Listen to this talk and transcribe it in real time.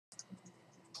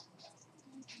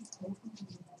All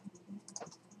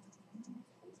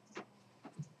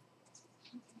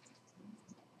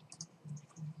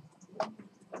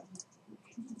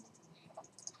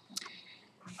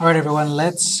right, everyone,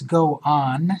 let's go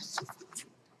on.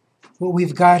 What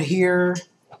we've got here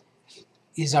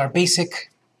is our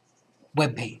basic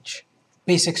web page,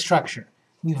 basic structure.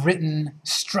 We've written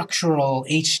structural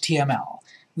HTML.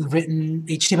 We've written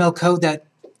HTML code that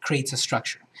creates a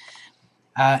structure.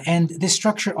 And this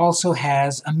structure also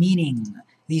has a meaning.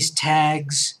 These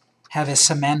tags have a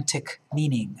semantic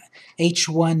meaning.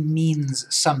 H1 means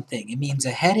something. It means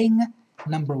a heading,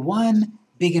 number 1,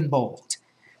 big and bold.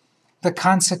 The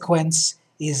consequence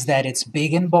is that it's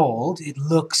big and bold. It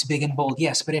looks big and bold,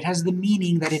 yes, but it has the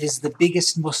meaning that it is the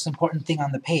biggest, most important thing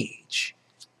on the page.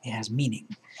 It has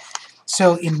meaning.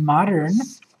 So in modern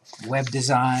web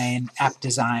design, app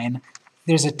design,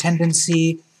 there's a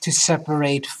tendency to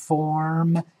separate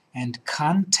form and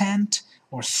content,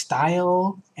 or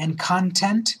style and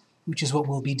content, which is what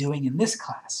we'll be doing in this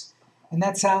class. And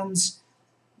that sounds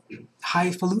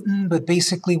highfalutin, but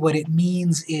basically what it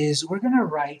means is we're going to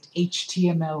write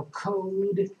HTML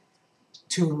code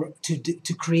to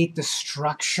create the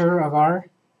structure of our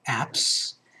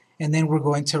apps, and then we're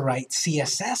going to write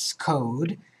CSS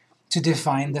code to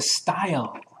define the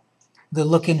style, the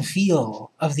look and feel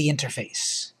of the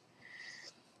interface.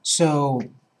 So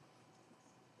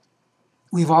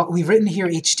we've written here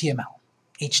HTML,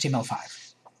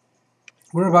 HTML5.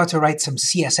 We're about to write some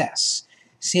CSS.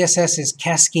 CSS is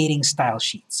cascading style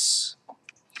sheets.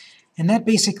 And that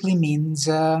basically means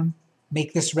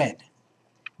make this red,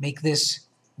 make this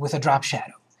with a drop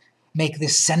shadow, make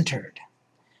this centered.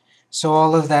 So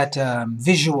all of that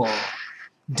visual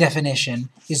definition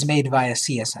is made via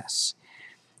CSS.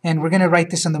 And we're going to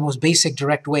write this in the most basic,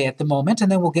 direct way at the moment,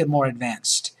 and then we'll get more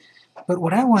advanced. But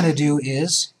what I want to do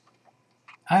is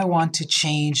I want to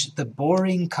change the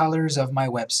boring colors of my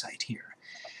website here.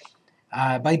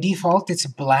 By default, it's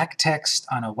black text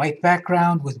on a white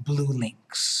background with blue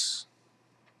links.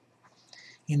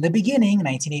 In the beginning,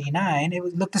 1989, it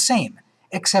would look the same,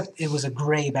 except it was a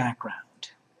gray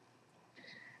background.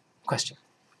 Question?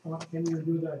 Can you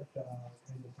do that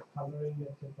kind of coloring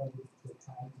that the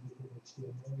tags within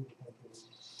HTML?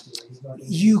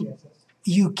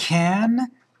 You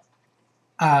can,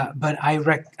 but I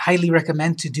highly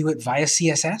recommend to do it via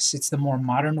CSS. It's the more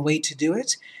modern way to do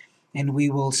it, and we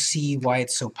will see why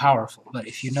it's so powerful. But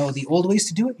if you know the old ways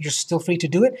to do it, you're still free to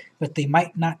do it, but they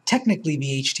might not technically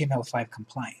be HTML5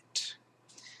 compliant.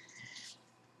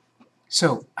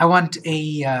 So I want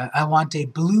a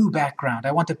blue background,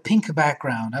 I want a pink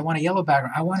background, I want a yellow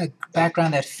background, I want a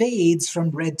background that fades from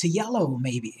red to yellow,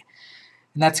 maybe.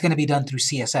 And that's going to be done through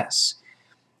CSS.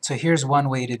 So here's one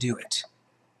way to do it.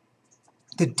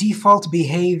 The default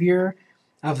behavior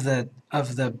of the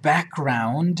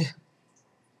background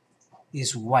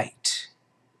is white.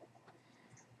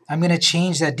 I'm going to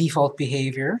change that default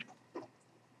behavior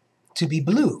to be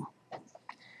blue.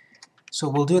 So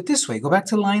we'll do it this way. Go back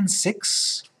to line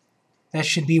 6. That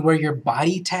should be where your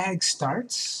body tag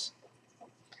starts.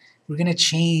 We're going to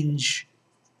change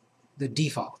the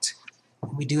default.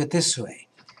 We do it this way.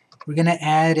 We're going to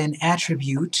add an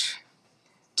attribute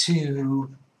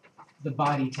to the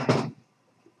body tag.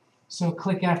 So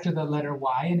click after the letter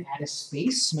Y and add a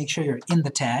space. Make sure you're in the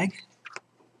tag.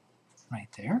 Right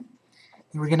there.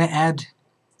 And we're going to add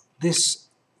this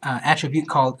attribute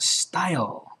called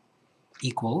style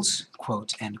equals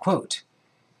quote end quote.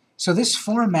 So this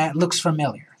format looks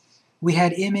familiar. We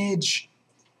had image,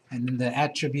 and then the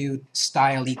attribute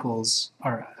style equals,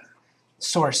 or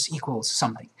source equals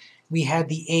something. We had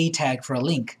the A tag for a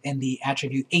link, and the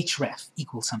attribute href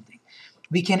equals something.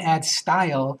 We can add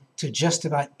style to just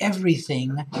about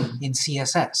everything in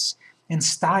CSS. And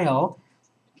style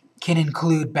can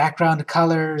include background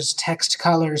colors, text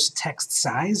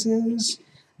sizes,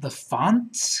 the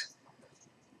font,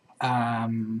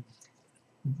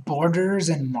 borders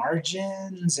and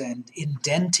margins, and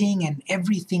indenting, and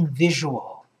everything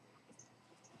visual.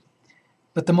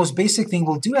 But the most basic thing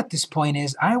we'll do at this point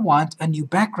is I want a new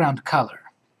background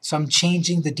color. So I'm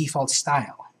changing the default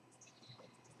style.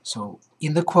 So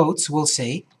in the quotes, we'll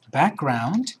say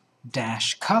background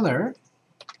dash color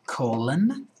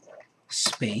colon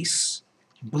space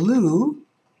blue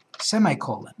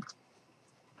semicolon.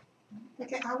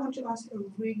 Okay, I want to ask a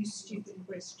really stupid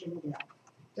question here.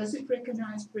 Does it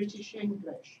recognize British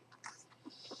English?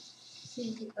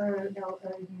 C-O-L-O-U-R.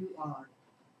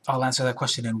 I'll answer that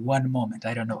question in one moment.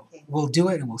 I don't know. Okay. We'll do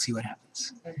it and we'll see what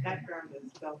happens. The background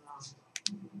is spelled wrong.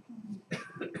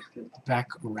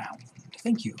 Background.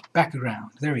 Thank you.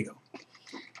 Background. There we go.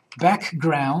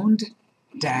 Background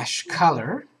dash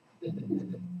color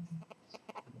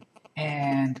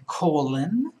and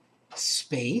colon,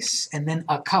 space, and then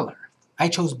a color. I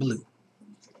chose blue.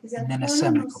 Is that And then a colon or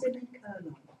semicolon.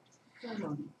 semicolon?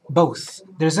 Colon. Both.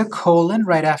 There's a colon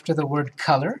right after the word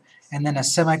color, and then a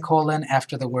semicolon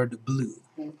after the word blue.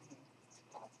 Okay.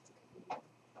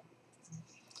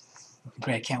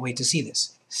 Great, I can't wait to see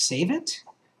this. Save it,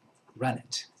 run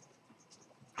it.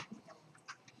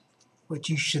 What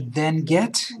you should then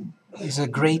get is a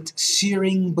great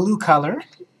searing blue color.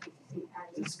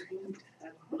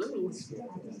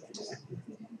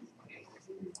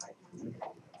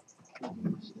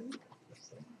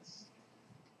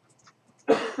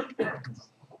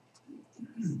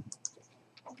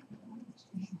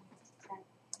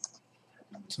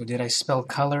 So did I spell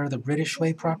color the British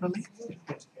way properly?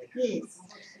 Yes.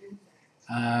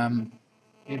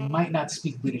 It might not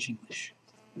speak British English.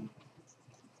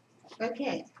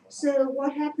 Okay. So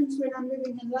what happens when I'm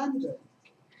living in London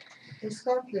or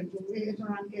Scotland or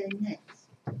wherever I'm going next?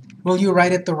 Well, you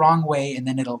write it the wrong way and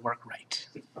then it'll work right.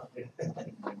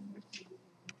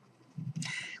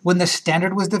 When the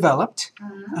standard was developed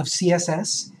of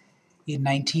CSS in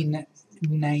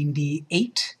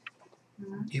 1998,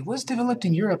 it was developed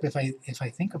in Europe if I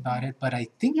think about it, but I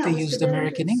think Yeah, they it was used developed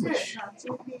American in English.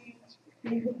 CERN.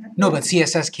 No, but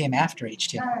CSS came after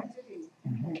HTML. Oh, did he?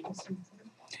 Okay.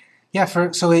 Yeah,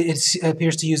 so it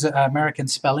appears to use American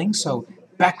spelling. So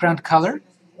background color.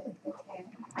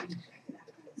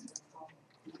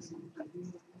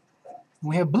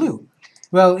 We have blue.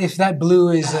 Well, if that blue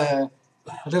is a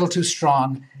little too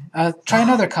strong, try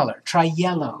another color. Try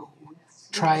yellow.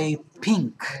 Try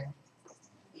pink.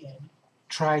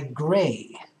 Try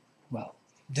gray. Well,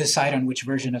 decide on which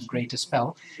version of gray to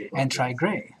spell, and try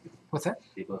gray. What's that?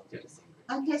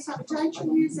 Okay, so don't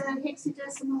you use a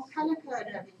hexadecimal color code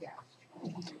over here?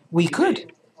 We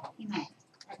could. You may.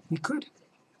 We could.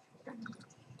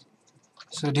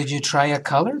 So did you try a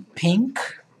color?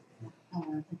 Pink?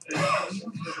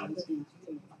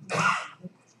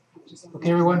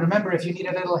 Okay, everyone, remember, if you need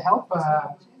a little help,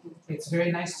 it's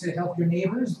very nice to help your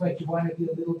neighbors, but you want to be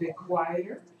a little bit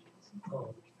quieter.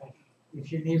 If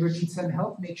your neighbor needs some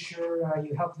help, make sure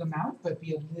you help them out, but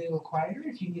be a little quieter.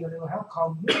 If you need a little help,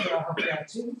 call me, I'll help you out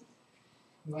too.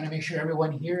 You want to make sure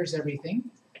everyone hears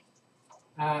everything.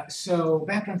 So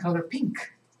background color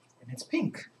pink, and it's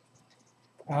pink.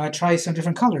 Try some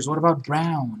different colors. What about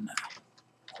brown?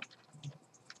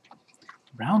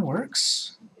 Brown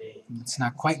works. It's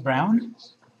not quite brown.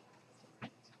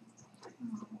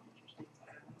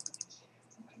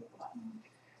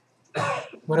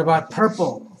 What about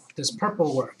purple? Does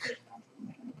purple work?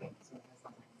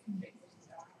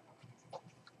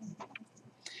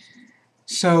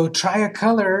 So try a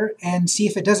color and see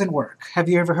if it doesn't work. Have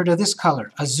you ever heard of this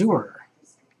color? Azure.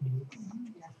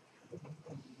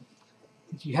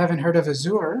 If you haven't heard of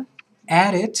azure,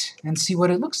 add it and see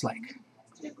what it looks like.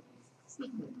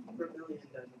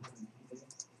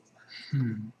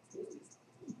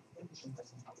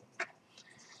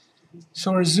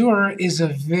 So azure is a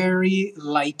very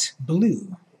light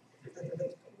blue.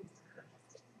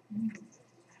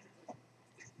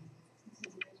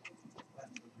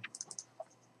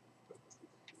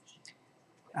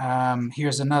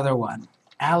 Here's another one,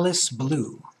 Alice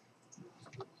blue.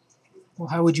 Well,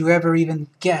 how would you ever even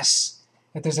guess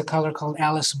that there's a color called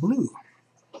Alice blue?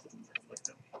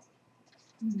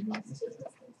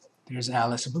 There's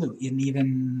Alice blue, an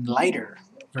even lighter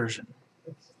version.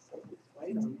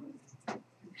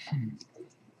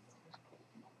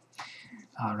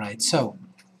 All right, so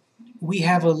we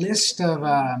have a list of,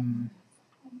 I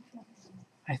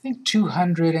think,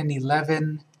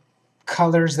 211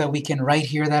 colors that we can write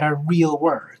here that are real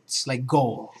words, like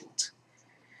gold.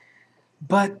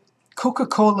 But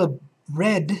Coca-Cola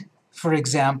red, for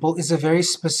example, is a very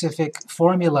specific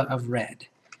formula of red.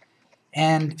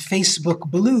 And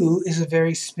Facebook blue is a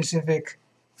very specific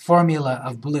formula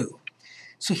of blue.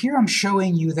 So here I'm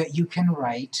showing you that you can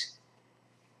write,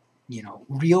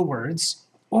 real words,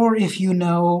 or if you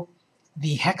know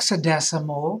the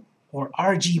hexadecimal or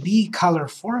RGB color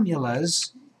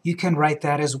formulas, you can write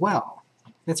that as well.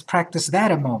 Let's practice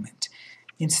that a moment.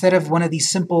 Instead of one of these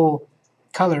simple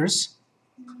colors,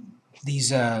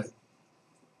 these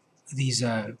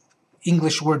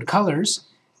English word colors,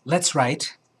 let's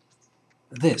write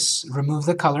this. Remove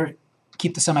the color,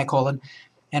 keep the semicolon,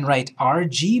 and write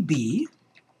RGB,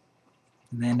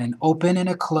 and then an open and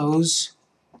a close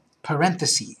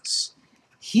parentheses.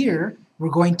 Here, we're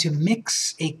going to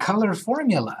mix a color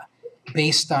formula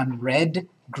based on red,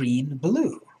 green,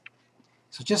 blue.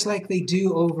 So just like they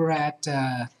do over at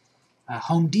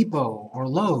Home Depot or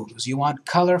Lowe's, you want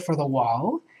color for the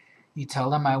wall, You tell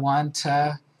them I want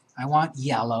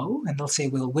yellow, and they'll say,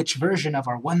 well, which version of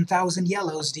our 1,000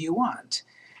 yellows do you want?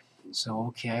 So,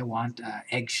 okay, I want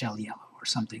eggshell yellow or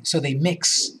something. So they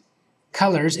mix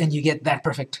colors and you get that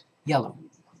perfect yellow.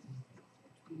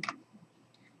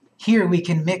 Here we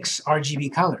can mix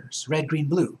RGB colors, red, green,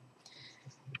 blue.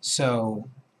 So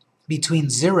between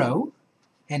 0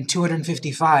 and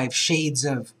 255 shades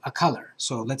of a color.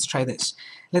 So let's try this.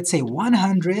 Let's say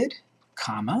 100,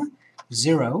 comma,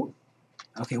 0.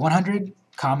 Okay, 100,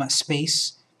 comma,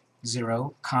 space,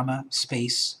 0, comma,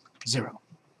 space, 0.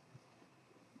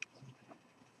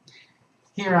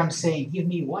 Here I'm saying, give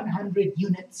me 100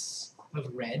 units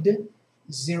of red,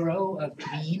 0 of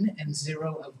green, and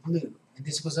 0 of blue. And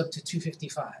this goes up to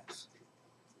 255.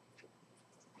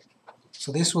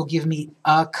 So this will give me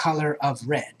a color of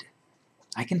red.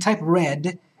 I can type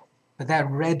red, but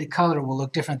that red color will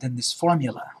look different than this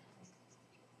formula.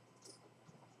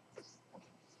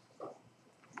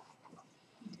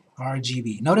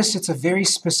 RGB. Notice it's a very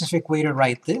specific way to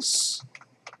write this.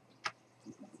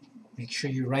 Make sure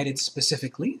you write it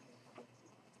specifically.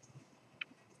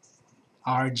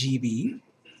 RGB.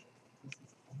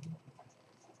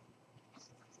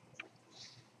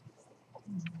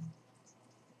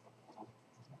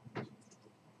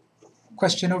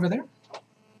 Question over there?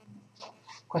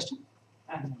 Question?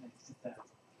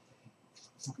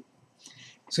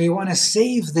 So you want to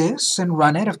save this and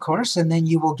run it, of course, and then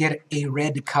you will get a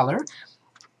red color.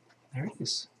 There it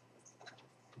is.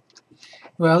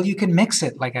 Well, you can mix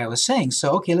it, like I was saying.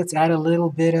 So, okay, let's add a little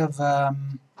bit of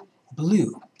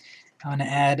blue. I want to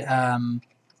add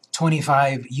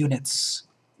 25 units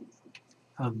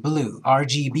of blue,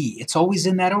 RGB. It's always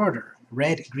in that order.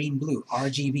 Red, green, blue,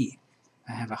 RGB.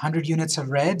 I have 100 units of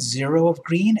red, 0 of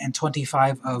green, and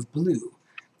 25 of blue.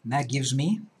 And that gives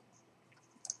me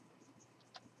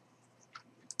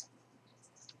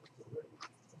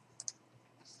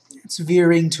it's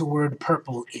veering toward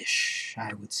purple-ish,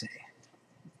 I would say.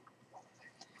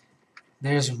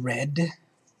 There's red,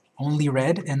 only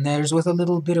red, and there's with a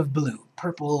little bit of blue,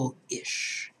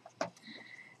 purple-ish.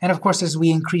 And of course, as we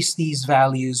increase these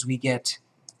values, we get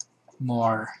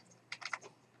more.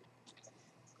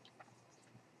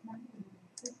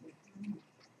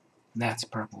 That's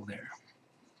purple there.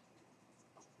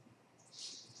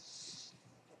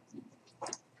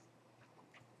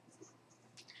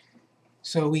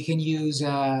 So we can use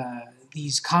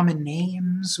these common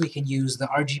names, we can use the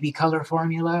RGB color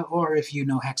formula, or if you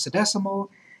know hexadecimal,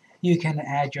 you can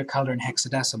add your color in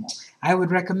hexadecimal. I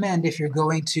would recommend, if you're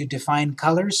going to define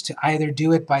colors, to either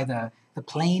do it by the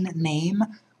plain name,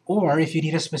 or if you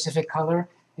need a specific color,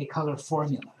 a color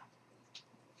formula.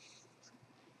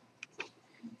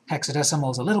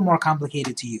 Hexadecimal is a little more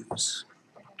complicated to use.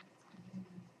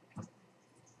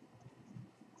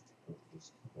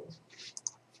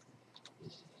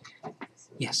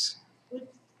 Yes?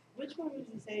 Which one would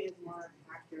you say is more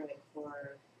accurate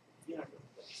for, you know,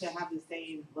 to have the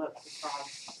same look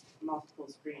across multiple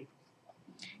screens?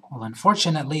 Well,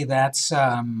 unfortunately, that's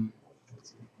a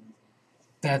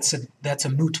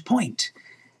moot point,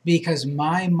 because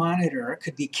my monitor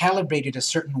could be calibrated a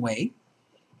certain way.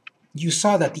 You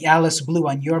saw that the Alice blue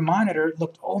on your monitor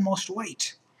looked almost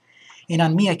white, and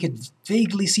on me I could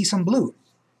vaguely see some blue.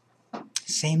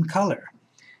 Same color.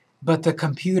 But the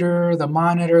computer, the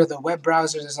monitor, the web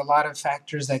browser, there's a lot of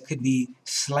factors that could be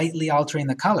slightly altering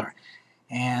the color.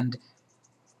 And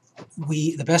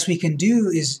the best we can do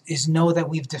is know that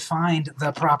we've defined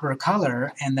the proper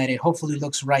color and that it hopefully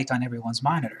looks right on everyone's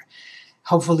monitor.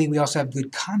 Hopefully we also have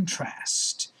good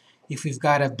contrast. If we've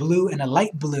got a blue and a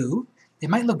light blue, it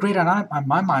might look great on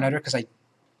my monitor because I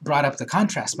brought up the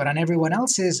contrast, but on everyone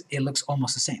else's, it looks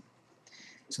almost the same.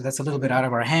 So that's a little bit out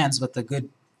of our hands, but the good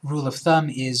rule of thumb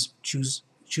is choose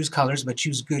colors, but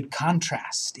choose good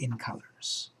contrast in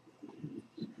colors.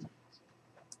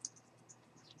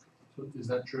 So is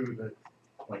that true that,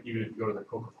 like, even if you go to the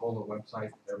Coca-Cola website,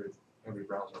 every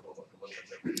browser will look a little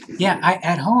bit different? Yeah,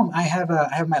 at home I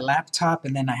have my laptop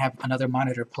and then I have another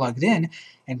monitor plugged in,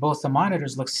 and both the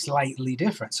monitors look slightly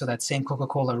different. So that same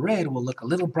Coca-Cola red will look a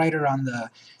little brighter on the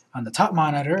top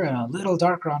monitor and a little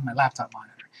darker on my laptop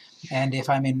monitor. And if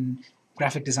I'm in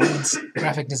graphic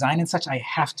design and such, I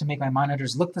have to make my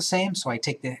monitors look the same, so I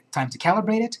take the time to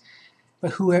calibrate it.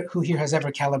 But who here has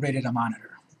ever calibrated a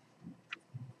monitor?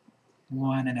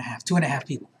 2.5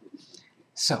 people.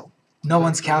 So no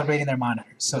one's calibrating their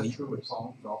monitors. So is that true with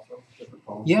phones also? Different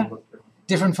phones yeah, will look different?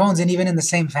 Different phones, and even in the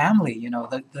same family. You know,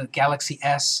 the Galaxy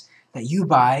S that you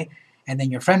buy and then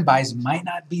your friend buys might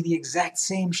not be the exact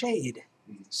same shade.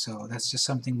 So that's just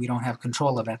something we don't have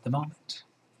control of at the moment.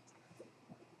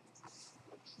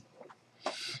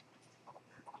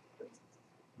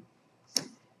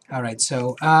 All right,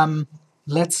 so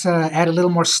let's add a little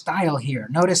more style here.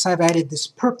 Notice I've added this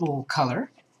purple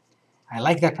color. I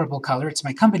like that purple color. It's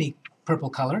my company purple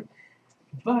color.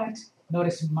 But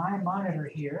notice my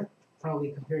monitor here,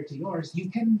 probably compared to yours, you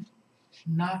can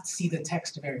not see the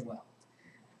text very well.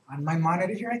 On my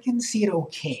monitor here, I can see it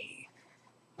okay,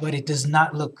 but it does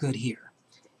not look good here,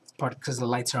 part because the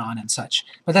lights are on and such.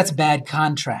 But that's bad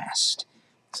contrast.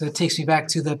 So it takes me back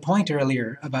to the point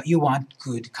earlier about you want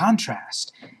good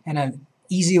contrast. And an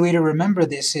easy way to remember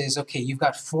this is, okay, you've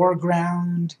got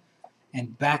foreground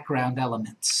and background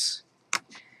elements.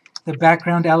 The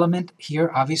background element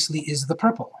here obviously is the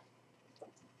purple.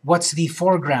 What's the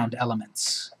foreground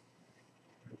elements?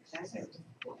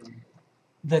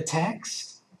 The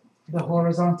text, the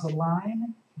horizontal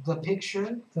line, the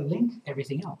picture, the link,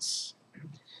 everything else.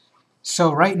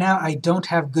 So right now I don't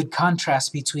have good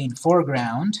contrast between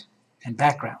foreground and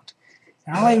background.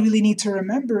 And all I really need to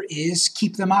remember is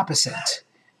keep them opposite.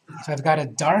 If I've got a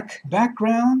dark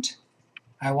background,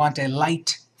 I want a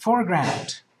light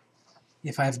foreground.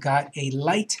 If I've got a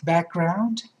light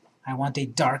background, I want a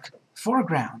dark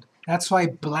foreground. That's why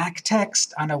black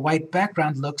text on a white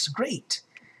background looks great.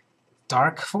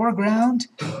 Dark foreground,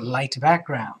 light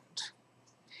background.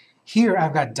 Here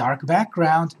I've got dark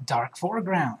background, dark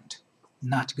foreground.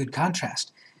 Not good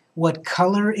contrast. What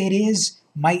color it is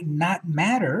might not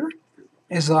matter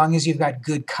as long as you've got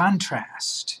good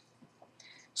contrast.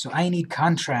 So I need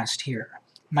contrast here.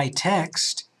 My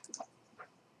text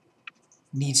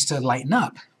needs to lighten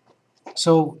up.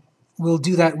 So we'll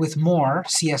do that with more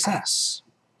CSS.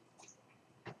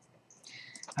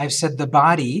 I've said the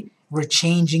body, we're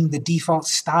changing the default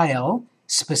style,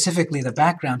 specifically the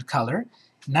background color.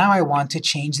 Now I want to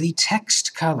change the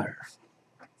text color.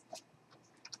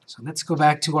 So let's go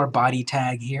back to our body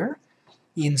tag here,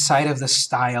 inside of the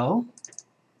style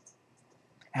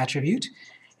attribute,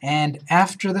 and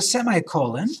after the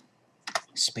semicolon,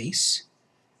 space,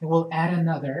 we'll add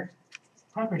another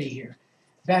property here.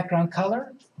 Background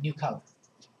color, new color.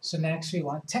 So next we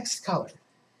want text color.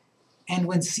 And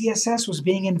when CSS was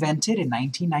being invented in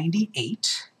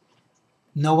 1998,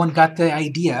 no one got the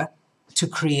idea to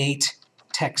create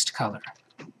text color.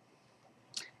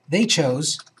 They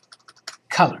chose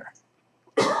color.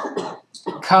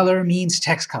 Color means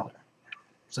text color.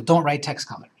 So don't write text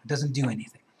color. It doesn't do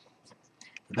anything.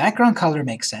 The background color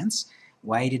makes sense.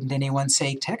 Why didn't anyone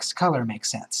say text color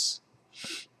makes sense?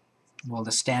 Well,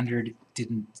 the standard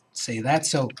didn't say that,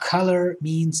 so color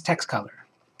means text color.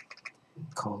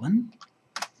 Colon.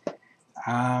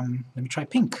 Let me try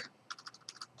pink.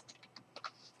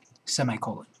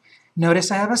 Semicolon.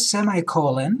 Notice I have a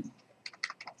semicolon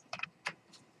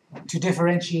to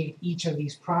differentiate each of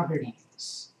these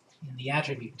properties in the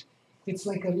attribute. It's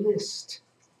like a list,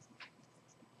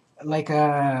 like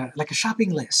a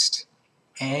shopping list.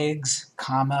 Eggs,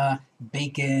 comma,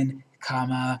 bacon,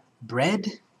 comma,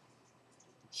 bread.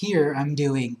 Here I'm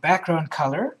doing background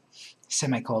color,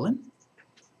 semicolon,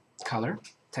 color,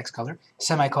 text color,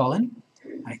 semicolon.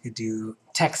 I could do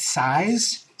text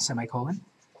size, semicolon.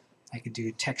 I could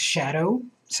do text shadow,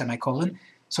 semicolon.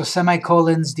 So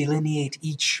semicolons delineate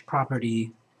each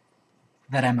property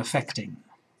that I'm affecting.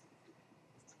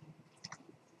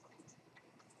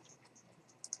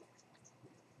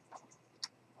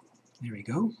 There we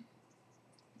go.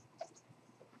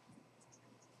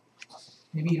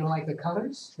 Maybe you don't like the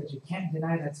colors, but you can't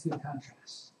deny that's good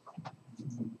contrast.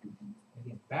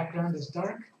 Again, background is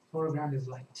dark, foreground is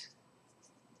light.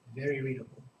 Very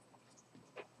readable.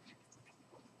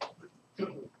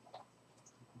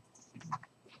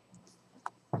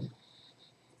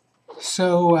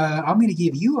 So I'm going to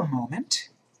give you a moment.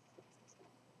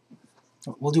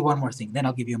 We'll do one more thing, then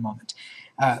I'll give you a moment.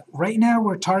 Right now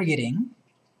we're targeting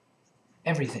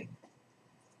everything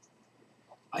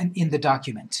in the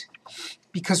document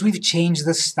because we've changed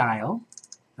the style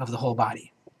of the whole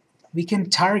body. We can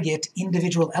target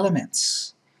individual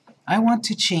elements. I want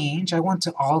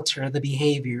to alter the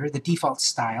behavior, the default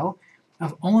style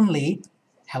of only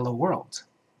Hello World.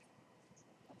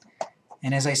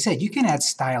 And as I said, you can add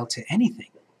style to anything,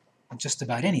 just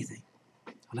about anything.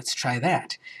 Let's try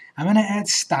that. I'm going to add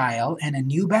style and a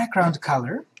new background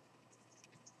color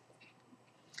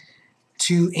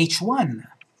to H1.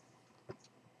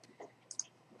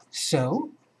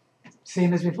 So,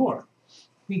 same as before.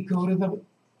 We go to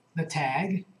the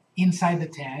tag, inside the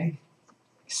tag,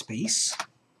 space,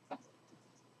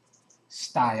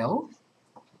 style,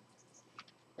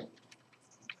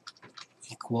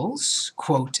 equals,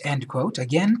 quote, end quote.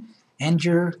 Again, end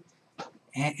your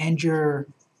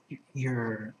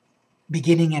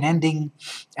beginning and ending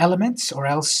elements, or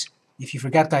else if you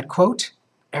forgot that quote,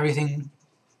 everything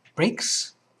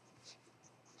breaks.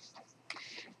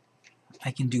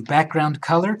 I can do background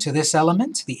color to this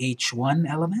element, the H1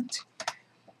 element.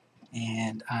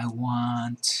 And I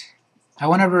want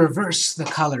to reverse the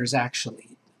colors,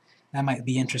 actually. That might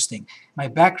be interesting. My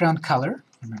background color,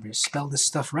 remember to spell this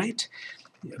stuff right.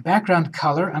 Background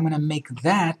color, I'm going to make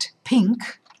that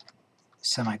pink,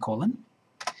 semicolon.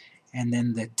 And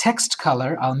then the text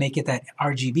color, I'll make it that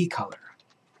RGB color.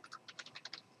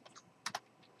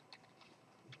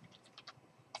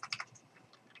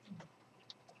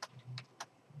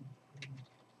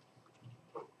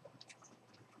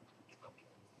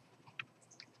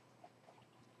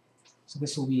 So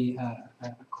this will be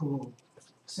a cool,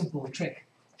 simple trick.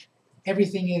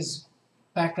 Everything is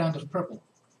background of purple,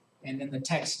 and then the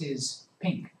text is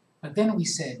pink. But then we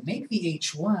said, make the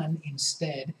H1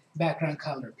 instead background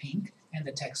color pink and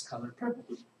the text color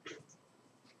purple.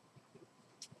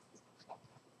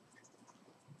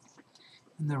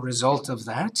 And the result of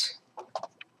that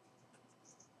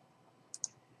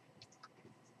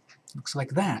looks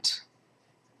like that,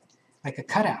 like a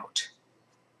cutout.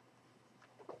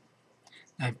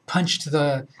 I punched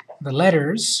the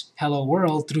letters "Hello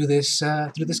World" through this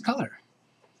color.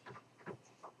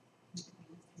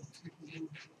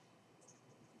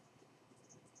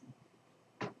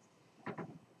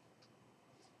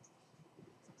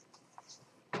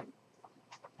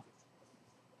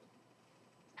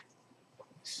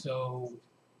 So,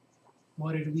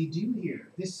 what did we do here?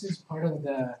 This is part of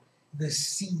the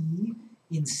C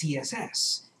in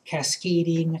CSS,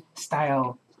 cascading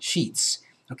style sheets.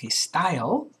 Okay,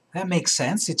 style, that makes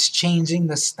sense. It's changing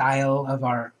the style of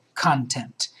our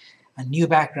content. A new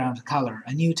background color,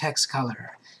 a new text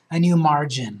color, a new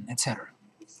margin, etc.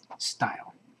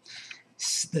 Style.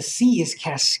 The C is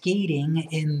cascading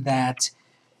in that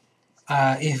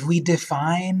if we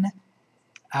define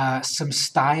some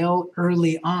style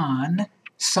early on,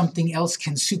 something else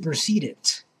can supersede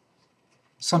it.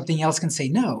 Something else can say,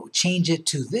 no, change it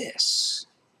to this.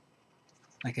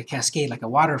 Like a cascade, like a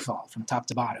waterfall from top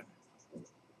to bottom.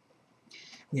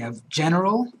 We have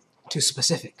general to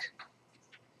specific.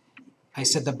 I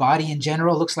said the body in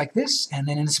general looks like this, and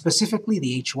then in specifically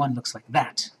the H1 looks like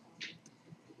that.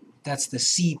 That's the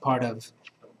C part of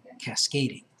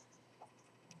cascading.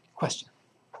 Question?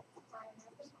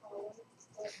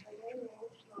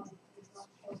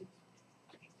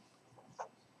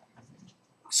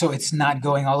 So it's not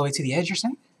going all the way to the edge, you're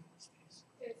saying?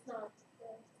 It's not,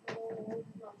 the whole is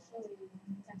not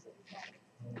showing at the top.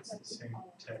 It's the same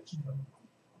text.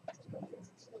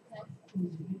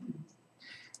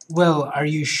 Well, are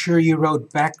you sure you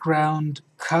wrote background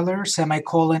color,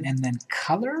 semicolon, and then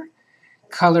color?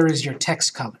 Color is your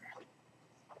text color.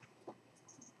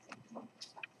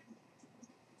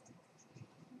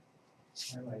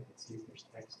 Highlight and see if there's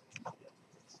text.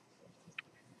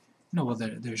 No, well,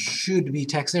 there should be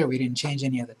text there. We didn't change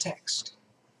any of the text.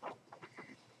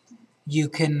 You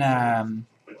can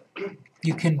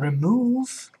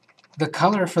remove the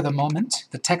color for the moment,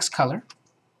 the text color.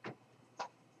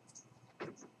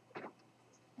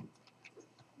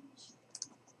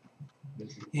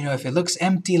 You know, if it looks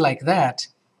empty like that,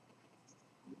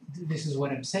 this is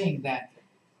what I'm saying, that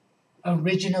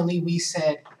originally we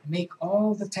said make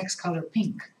all the text color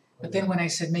pink. But then when I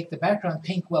said make the background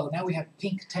pink, well, now we have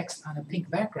pink text on a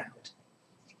pink background.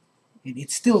 And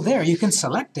it's still there. You can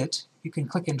select it. You can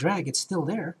click and drag. It's still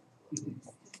there.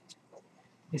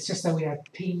 It's just that we have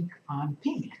pink on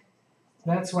pink.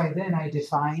 That's why then I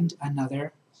defined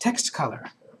another text color.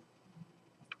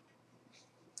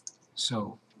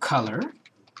 So color.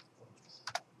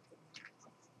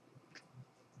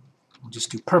 We'll just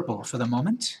do purple for the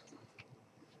moment.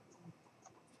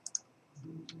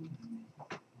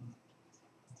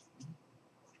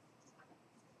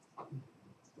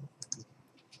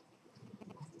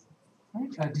 All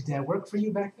right. Did that work for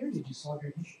you back there? Did you solve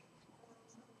your issue?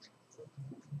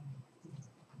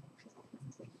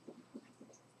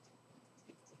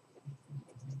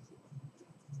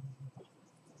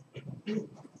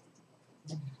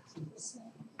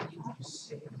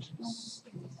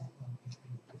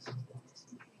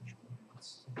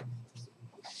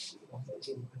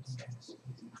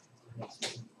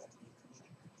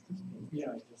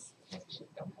 Yeah, I just.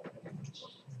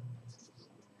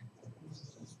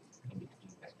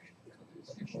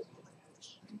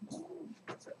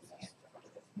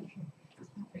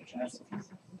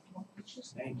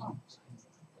 Thank you.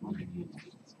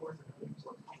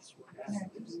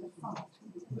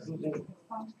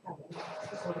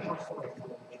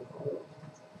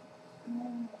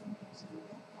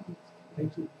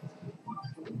 Thank you.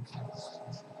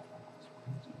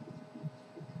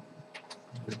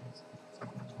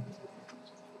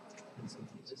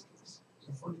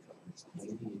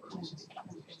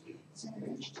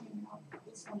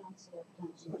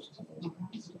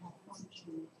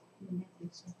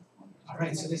 All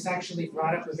right, so this actually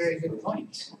brought up a very good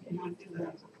point.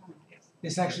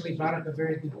 This actually brought up a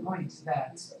very good point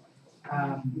that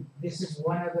this is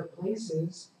one of the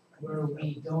places where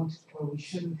we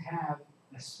shouldn't have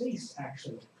a space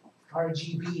actually.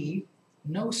 RGB,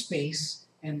 no space,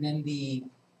 and then the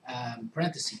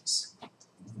parentheses.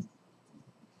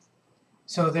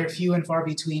 So they're few and far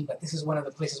between, but this is one of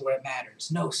the places where it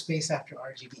matters. No space after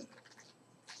RGB.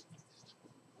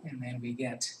 And then we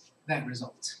get that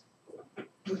result.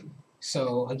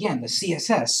 So again, the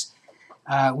CSS,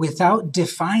 without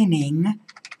defining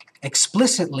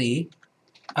explicitly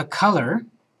a color,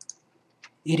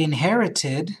 it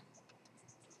inherited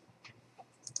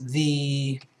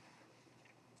the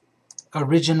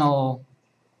original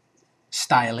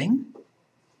styling,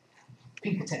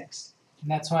 pink text. And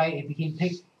that's why it became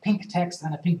pink text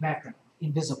on a pink background,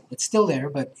 invisible. It's still there,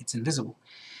 but it's invisible.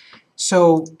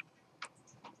 So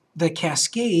the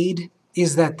cascade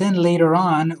is that then later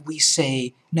on we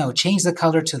say, no, change the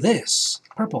color to this,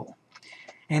 purple.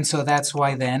 And so that's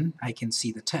why then I can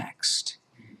see the text.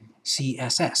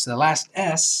 CSS. The last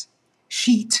S,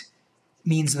 sheet,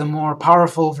 means the more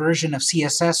powerful version of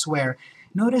CSS where,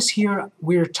 notice here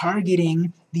we're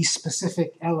targeting these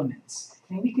specific elements.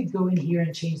 And we could go in here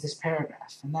and change this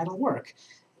paragraph, and that'll work.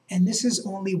 And this is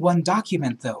only one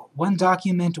document though, one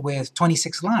document with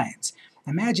 26 lines.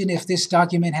 Imagine if this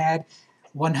document had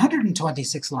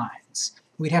 126 lines.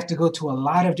 We'd have to go to a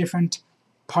lot of different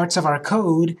parts of our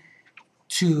code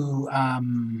to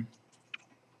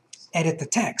edit the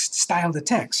text, style the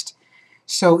text.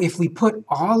 So if we put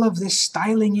all of this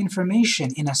styling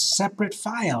information in a separate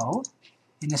file,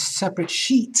 in a separate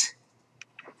sheet,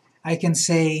 I can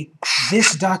say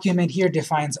this document here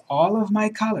defines all of my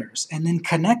colors and then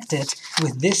connect it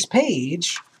with this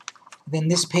page, then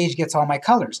this page gets all my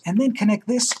colors, and then connect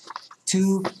this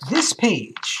to this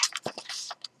page.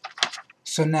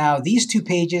 So now these two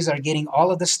pages are getting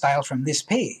all of the style from this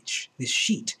page, this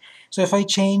sheet. So if I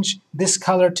change this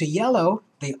color to yellow,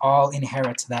 they all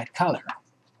inherit that color.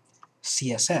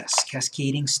 CSS,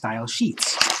 Cascading Style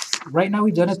Sheets. Right now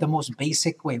we've done it the most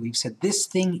basic way. We've said this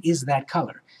thing is that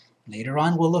color. Later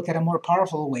on we'll look at a more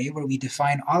powerful way where we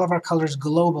define all of our colors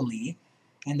globally,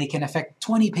 and they can affect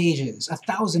 20 pages,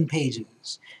 1,000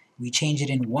 pages. We change it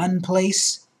in one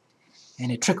place,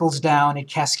 and it trickles down, it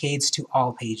cascades to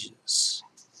all pages.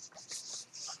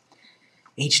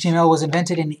 HTML was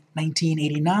invented in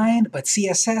 1989, but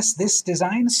CSS, this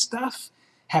design stuff,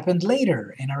 happened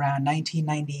later in around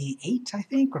 1998, I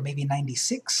think, or maybe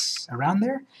 96, around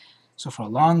there. So for a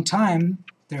long time,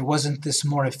 there wasn't this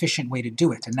more efficient way to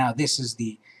do it, and now this is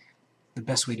the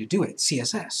best way to do it,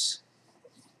 CSS.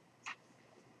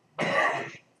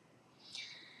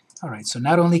 Alright, so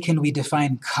not only can we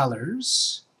define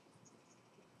colors,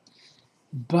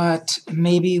 but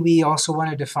maybe we also want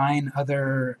to define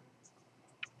other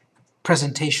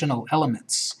presentational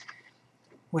elements.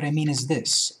 What I mean is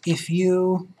this. If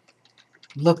you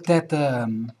looked at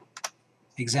the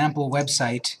example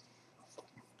website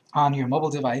on your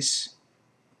mobile device,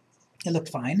 it looked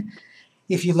fine.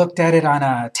 If you looked at it on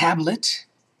a tablet,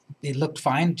 it looked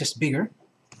fine, just bigger.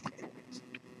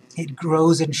 It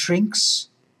grows and shrinks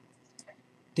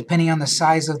depending on the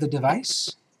size of the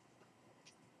device.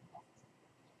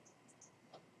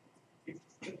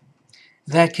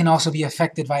 That can also be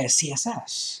affected via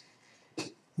CSS.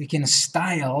 We can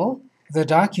style the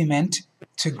document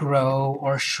to grow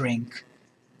or shrink,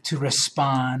 to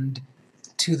respond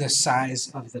to the size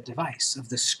of the device, of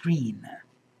the screen.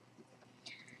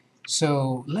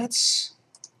 So let's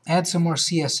add some more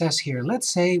CSS here. Let's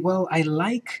say, well, I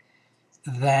like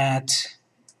that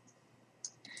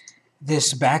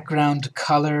this background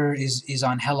color is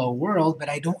on Hello World, but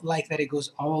I don't like that it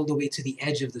goes all the way to the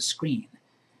edge of the screen.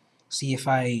 See, if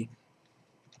I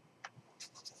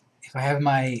have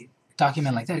my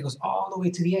document like that, it goes all the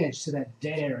way to the edge, to that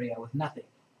dead area with nothing.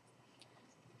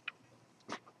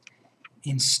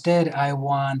 Instead, I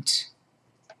want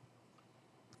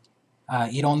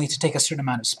it only to take a certain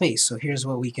amount of space. So here's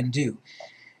what we can do.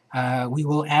 We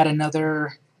will add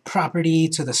another property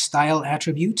to the style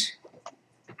attribute.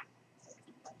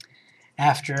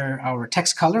 After our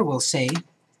text color, we'll say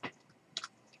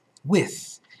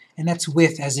width. And that's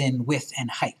width as in width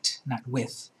and height, not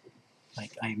width,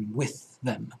 like I'm with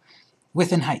them.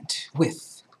 Width and height,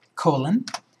 width, colon.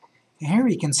 And here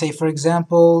we can say, for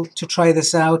example, to try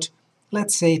this out,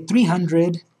 let's say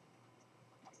 300,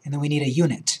 and then we need a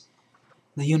unit.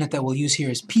 The unit that we'll use here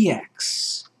is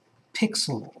px,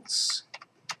 pixels.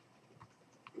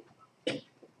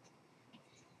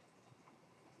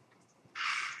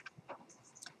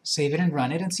 Save it and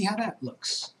run it and see how that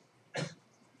looks.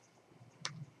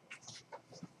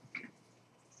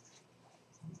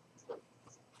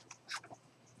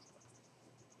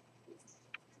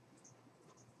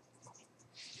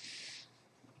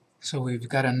 So we've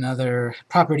got another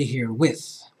property here,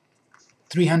 width,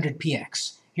 300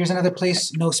 px. Here's another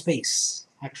place, no space,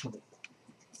 actually.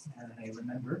 Now that I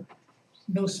remember.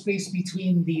 No space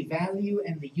between the value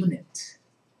and the unit.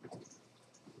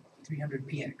 300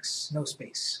 px, no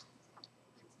space.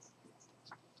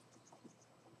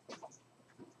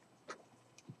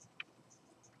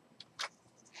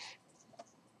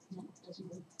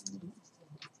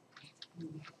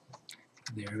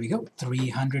 There we go,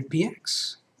 300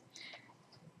 px.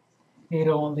 It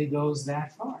only goes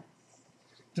that far,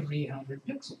 300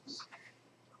 pixels.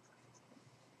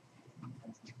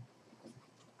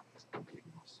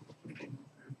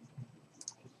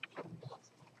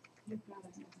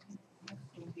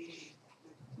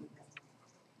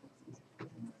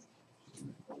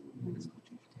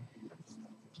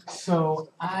 So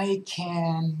I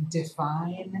can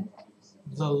define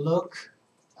the look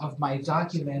of my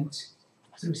document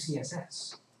through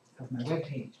CSS, of my web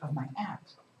page, of my app,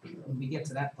 when we get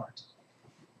to that part.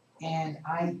 And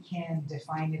I can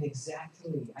define it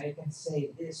exactly. I can say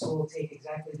this will take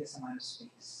exactly this amount of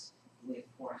space, width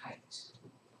or height,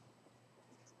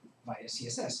 via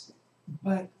CSS.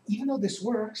 But even though this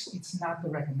works, it's not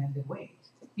the recommended way,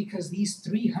 because these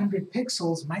 300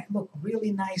 pixels might look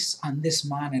really nice on this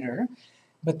monitor,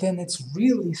 but then it's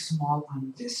really small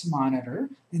on this monitor,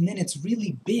 and then it's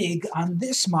really big on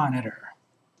this monitor.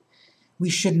 We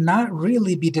should not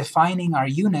really be defining our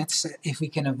units, if we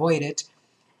can avoid it,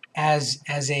 as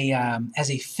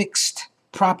a fixed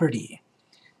property.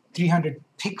 300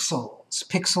 pixels.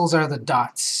 Pixels are the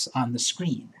dots on the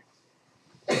screen.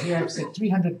 Here I've said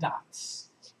 300 dots.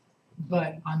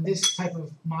 But on this type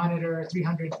of monitor,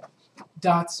 300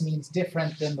 dots means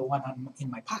different than the one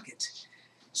in my pocket.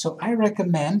 So I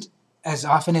recommend, as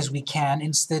often as we can,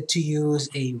 instead to use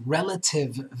a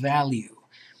relative value.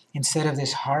 Instead of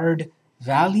this hard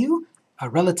value, a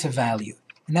relative value.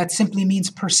 And that simply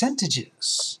means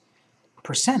percentages.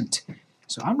 Percent.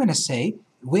 So I'm going to say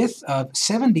width of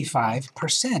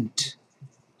 75%.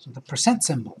 So the percent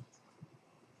symbol.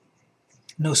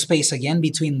 No space again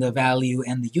between the value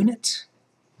and the unit.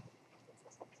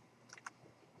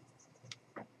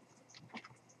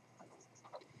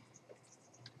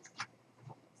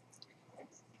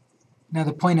 Now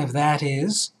the point of that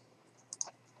is,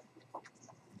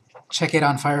 check it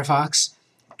on Firefox,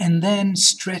 and then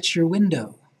stretch your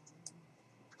window.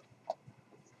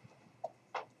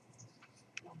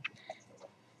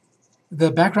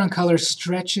 The background color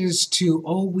stretches to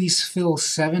always fill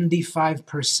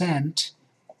 75%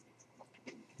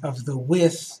 of the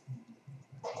width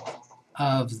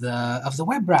of the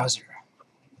web browser.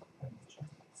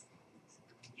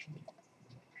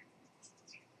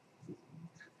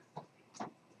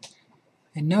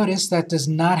 And notice that does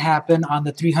not happen on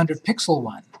the 300 pixel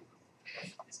one.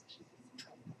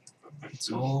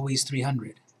 It's always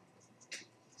 300.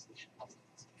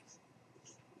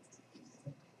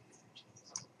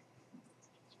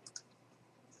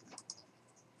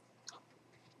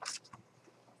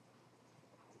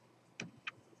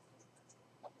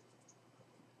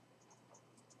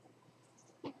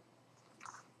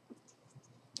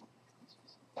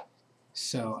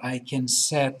 So I can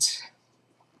set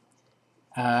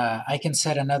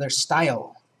another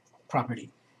style property.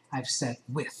 I've set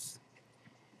width,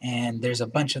 and there's a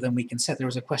bunch of them we can set. There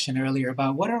was a question earlier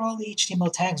about what are all the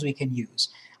HTML tags we can use.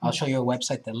 I'll show you a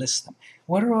website that lists them.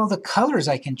 What are all the colors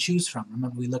I can choose from?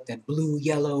 Remember we looked at blue,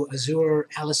 yellow, azure,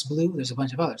 Alice blue. There's a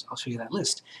bunch of others. I'll show you that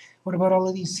list. What about all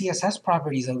of these CSS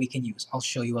properties that we can use? I'll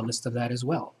show you a list of that as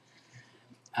well.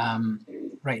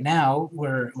 Right now,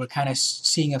 we're kind of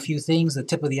seeing a few things, the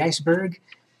tip of the iceberg.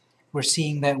 We're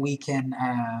seeing that we can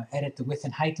edit the width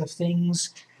and height of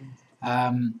things.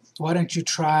 Why don't you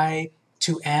try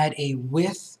to add a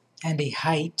width and a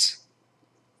height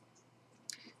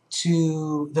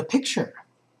to the picture?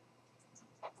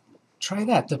 Try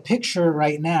that. The picture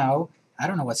right now, I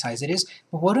don't know what size it is,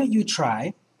 but why don't you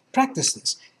try, practice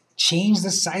this. Change the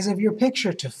size of your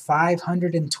picture to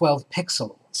 512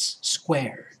 pixels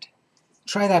squared.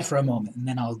 Try that for a moment, and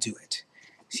then I'll do it.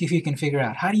 See if you can figure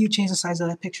out, how do you change the size of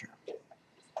that picture?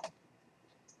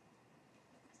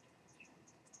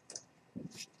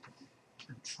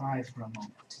 Try for a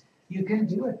moment. You can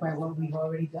do it by what we've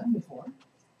already done before.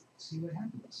 See what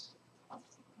happens.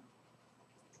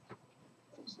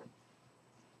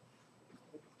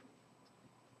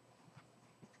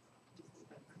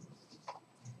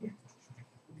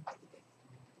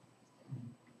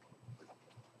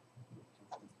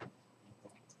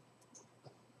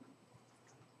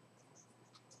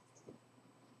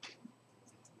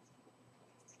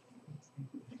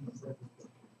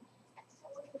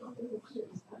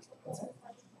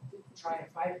 try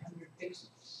 500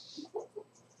 pixels.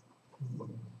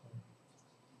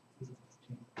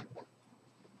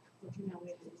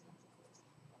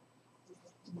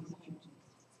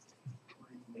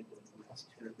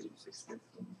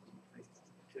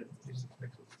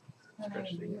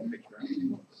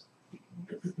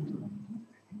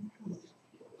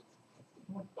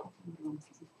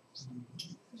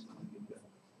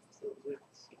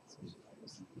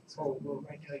 Oh, well,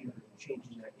 right now you're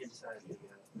changing that inside the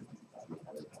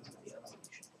application.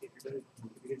 If you're gonna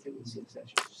do it in CSS,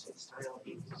 you just say style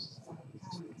equals.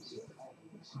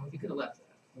 You could have left that.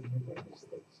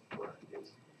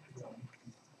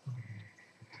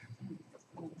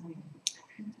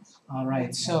 All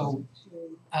right, so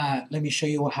let me show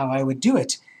you how I would do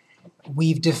it.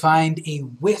 We've defined a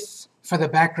width for the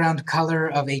background color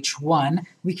of H1.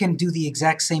 We can do the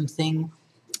exact same thing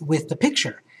with the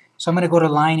picture. So I'm going to go to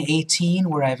line 18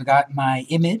 where I've got my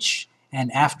image,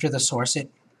 and after the source, it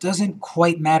doesn't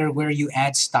quite matter where you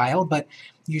add style, but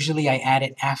usually I add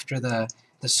it after the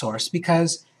source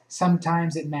because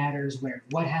sometimes it matters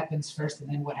what happens first and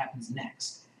then what happens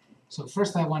next. So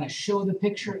first I want to show the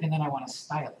picture and then I want to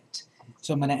style it.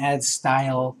 So I'm going to add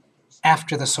style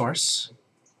after the source.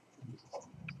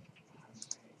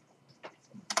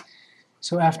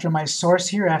 So after my source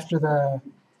here, after the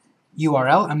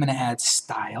URL, I'm going to add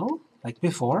style, like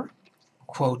before,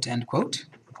 quote, end quote,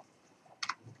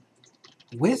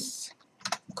 width,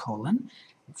 colon,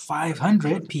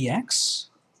 500 px,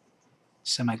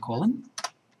 semicolon.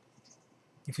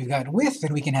 If we've got width,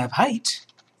 then we can have height,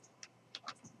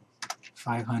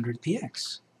 500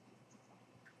 px.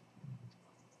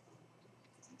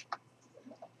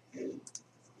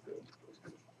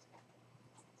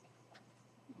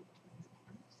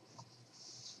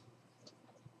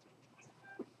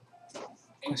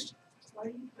 Question? Why do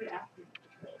you put after?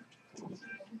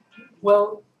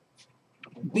 Well,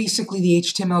 basically the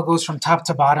HTML goes from top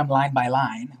to bottom, line by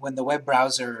line, when the web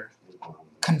browser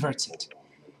converts it.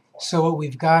 So what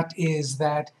we've got is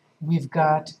that we've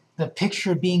got the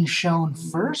picture being shown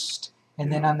first,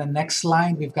 and then on the next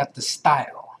line we've got the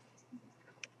style.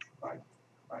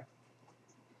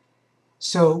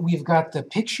 So we've got the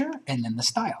picture and then the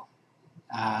style.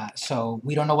 So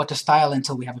we don't know what to style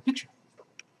until we have a picture.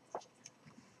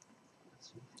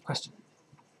 Question?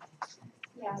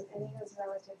 Yeah, I think it was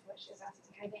relative to what she was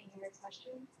asking. I didn't hear her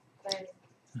question, but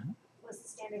what's the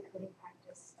standard coding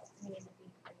practice? I mean, it would be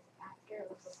after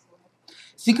or before?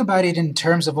 Think about it in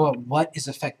terms of what is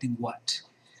affecting what.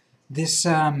 This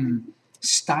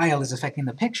style is affecting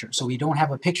the picture, so we don't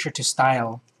have a picture to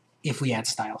style if we add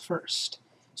style first.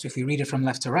 So if we read it from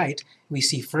left to right, we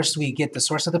see first we get the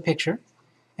source of the picture,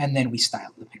 and then we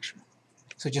style the picture.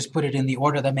 So just put it in the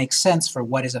order that makes sense for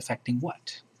what is affecting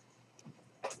what.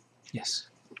 Yes?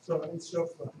 So instead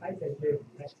of height, I gave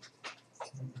length.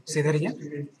 Say that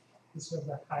again? Instead of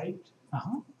the height, I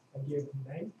gave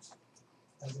length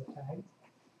as a tag.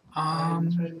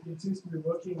 And it seems to be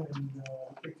working and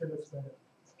the picture looks better.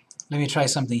 Let me try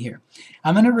something here.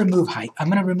 I'm going to remove height. I'm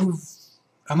going to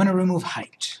remove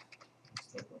height.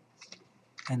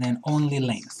 And then only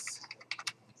length.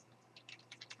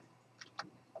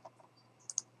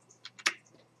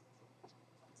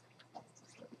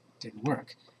 Didn't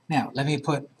work. Now, let me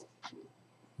put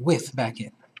width back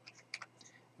in.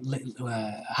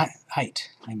 Height,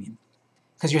 I mean.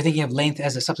 Because you're thinking of length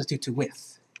as a substitute to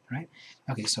width, right?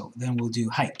 Okay, so then we'll do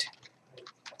height.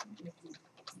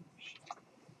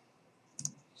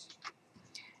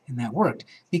 And that worked,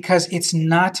 because it's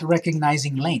not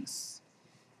recognizing length,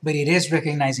 but it is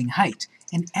recognizing height.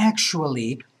 And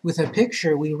actually, with a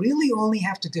picture, we really only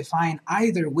have to define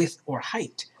either width or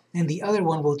height, and the other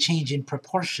one will change in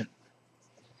proportion.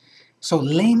 So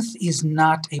length is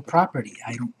not a property.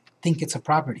 I don't think it's a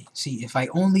property. See, if I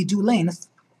only do length,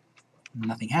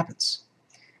 nothing happens.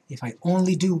 If I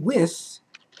only do width,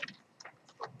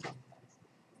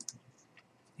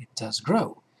 it does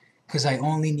grow, because I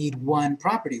only need one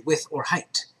property, width or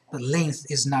height. But length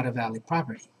is not a valid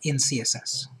property in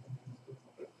CSS.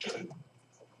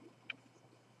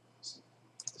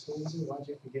 So what's the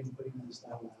logic again putting in the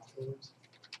style afterwards?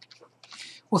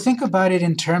 Well, think about it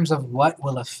in terms of what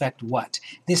will affect what.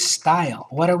 This style,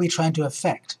 what are we trying to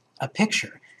affect? A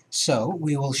picture. So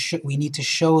we need to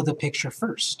show the picture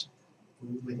first.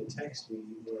 With the text,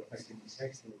 we're affecting the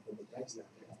text and we put the text out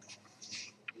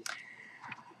there.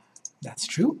 That's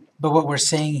true. But what we're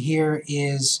saying here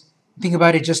is, think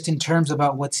about it just in terms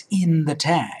about what's in the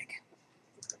tag.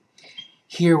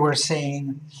 Here we're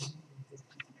saying,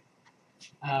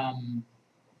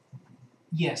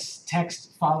 yes,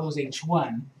 text follows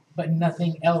H1, but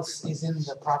nothing else is in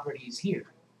the properties here.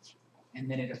 and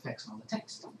then it affects all the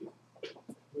text.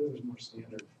 There's more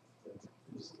standard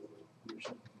than is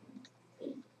usually.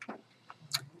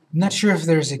 I'm not sure if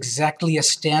there's exactly a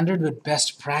standard, but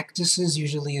best practices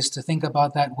usually is to think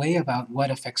about that way, about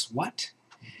what affects what,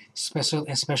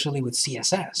 especially with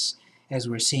CSS, as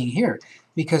we're seeing here,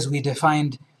 because we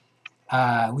defined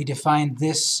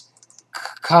this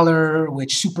color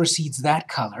which supersedes that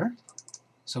color,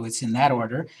 so it's in that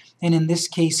order. And in this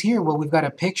case here, well, we've got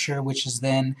a picture which is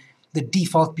then the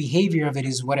default behavior of it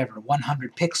is whatever,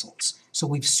 100 pixels. So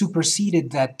we've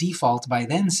superseded that default by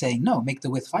then saying, no, make the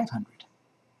width 500.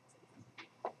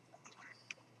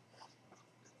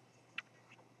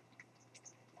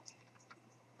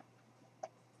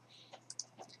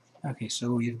 Okay,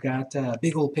 so we've got a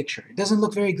big old picture. It doesn't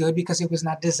look very good because it was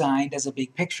not designed as a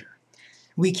big picture.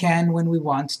 We can, when we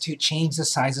want, to change the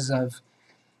sizes of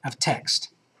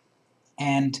text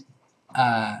and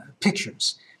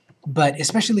pictures. But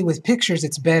especially with pictures,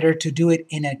 it's better to do it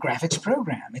in a graphics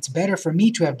program. It's better for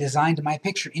me to have designed my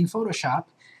picture in Photoshop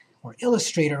or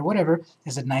Illustrator or whatever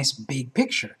as a nice big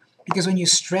picture. Because when you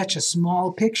stretch a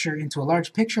small picture into a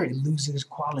large picture, it loses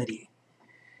quality.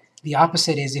 The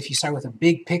opposite is if you start with a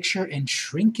big picture and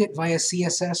shrink it via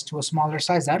CSS to a smaller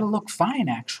size, that'll look fine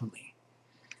actually.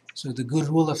 So the good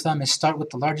rule of thumb is start with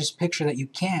the largest picture that you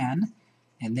can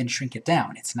and then shrink it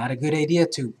down. It's not a good idea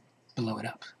to blow it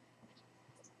up.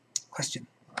 Question?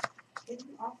 Can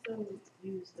you also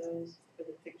use those for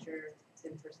the picture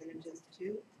in percentages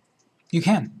too? You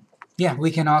can. Yeah, we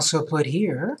can also put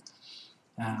here,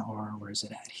 or where is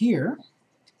it at? Here,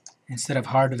 instead of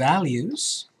hard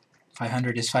values,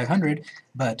 500 is 500,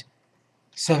 but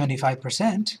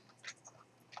 75%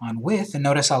 on width, and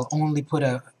notice I'll only put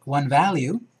one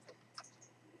value.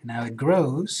 Now it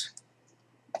grows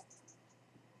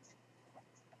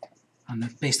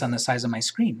based on the size of my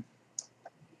screen.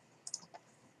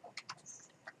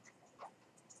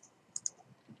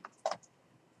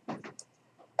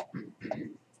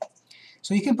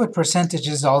 So you can put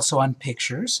percentages also on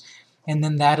pictures, and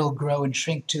then that'll grow and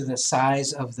shrink to the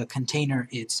size of the container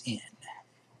it's in.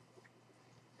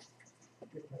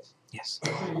 Yes?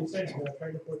 So you said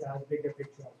trying to put as big a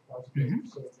picture as possible.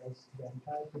 So does the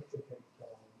entire picture get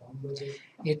downloaded?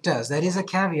 It does. That is a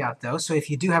caveat though. So if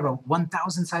you do have a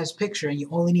 1,000 size picture and you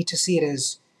only need to see it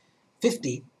as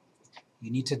 50,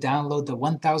 you need to download the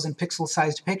 1,000 pixel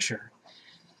sized picture.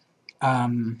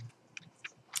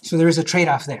 So there is a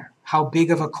trade-off there. How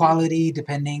big of a quality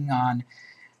depending on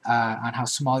how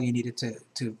small you need it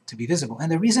to be visible. And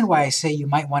the reason why I say you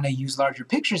might want to use larger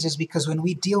pictures is because when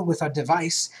we deal with a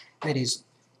device that is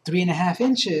 3.5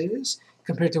 inches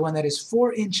compared to one that is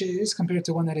 4 inches, compared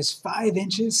to one that is 5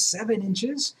 inches, 7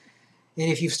 inches,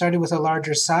 and if you've started with a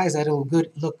larger size, that'll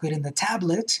look good in the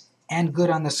tablet and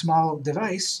good on the small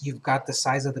device, you've got the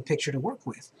size of the picture to work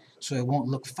with, so it won't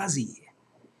look fuzzy.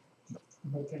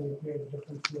 But can you create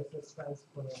different CSS styles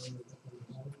for different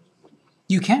devices?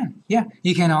 You can, yeah.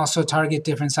 You can also target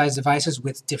different size devices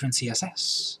with different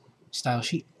CSS style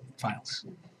sheet files.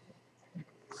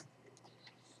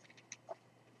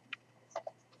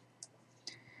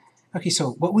 Okay,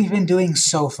 so what we've been doing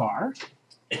so far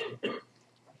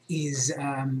is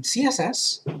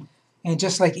CSS, and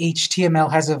just like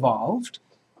HTML has evolved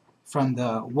from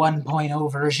the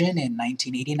 1.0 version in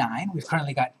 1989, we've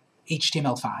currently got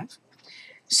HTML5.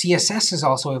 CSS is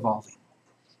also evolving.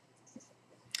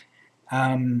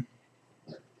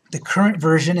 The current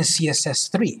version is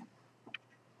CSS3.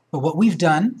 But what we've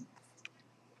done,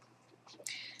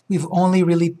 we've only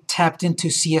really tapped into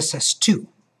CSS2.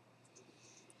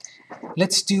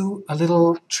 Let's do a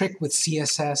little trick with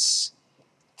CSS3,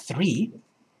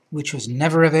 which was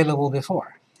never available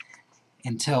before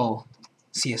until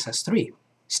CSS3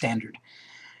 standard.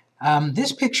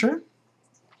 This picture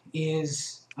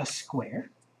is a square,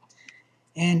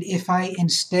 and if I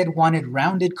instead wanted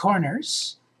rounded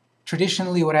corners,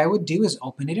 traditionally what I would do is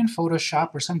open it in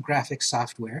Photoshop or some graphic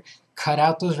software, cut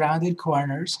out those rounded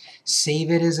corners,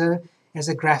 save it as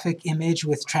a graphic image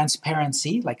with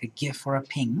transparency, like a GIF or a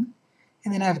ping,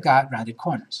 and then I've got rounded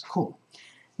corners. Cool.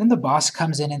 Then the boss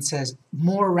comes in and says,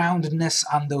 more roundness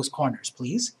on those corners,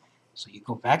 please. So you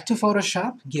go back to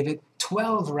Photoshop, give it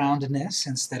 12 roundness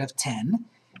instead of 10,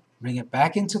 bring it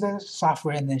back into the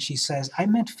software, and then she says, I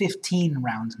meant 15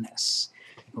 roundness.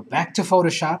 Go back to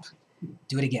Photoshop,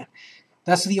 do it again.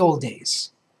 That's the old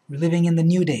days. We're living in the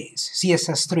new days,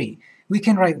 CSS3. We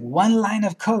can write one line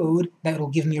of code that will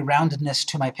give me roundness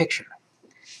to my picture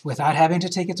without having to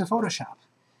take it to Photoshop.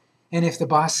 And if the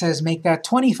boss says make that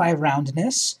 25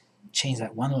 roundness, change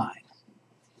that one line.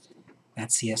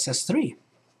 That's CSS3.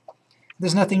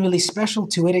 There's nothing really special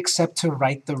to it except to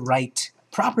write the right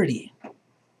property.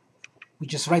 We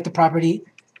just write the property,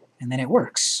 and then it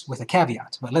works with a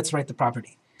caveat. But let's write the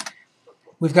property.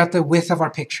 We've got the width of our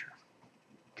picture.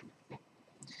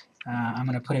 I'm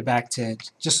going to put it back to,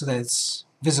 just so that it's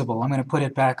visible, I'm going to put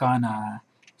it back on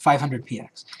 500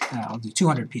 px. I'll do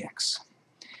 200 px.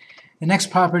 The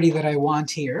next property that I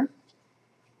want here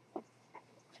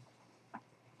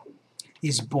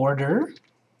is border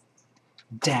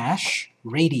dash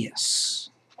radius,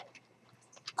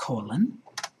 colon.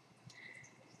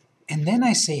 And then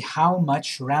I say how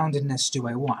much roundedness do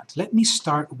I want. Let me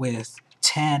start with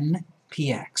 10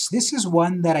 px. This is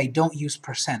one that I don't use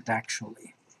percent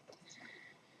actually.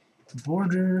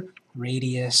 Border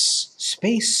radius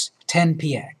space 10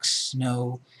 px.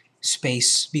 No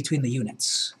space between the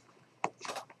units.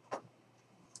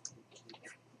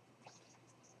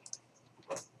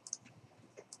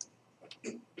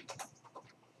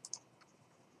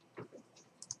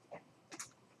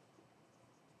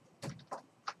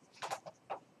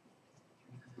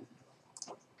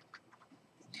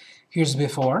 Here's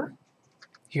before,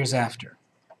 here's after.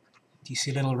 Do you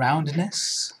see a little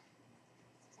roundness?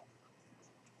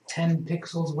 10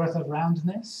 pixels worth of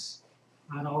roundness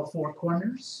on all four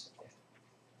corners.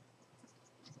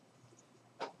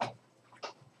 All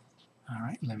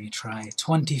right, let me try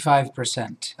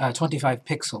 25%, 25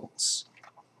 pixels.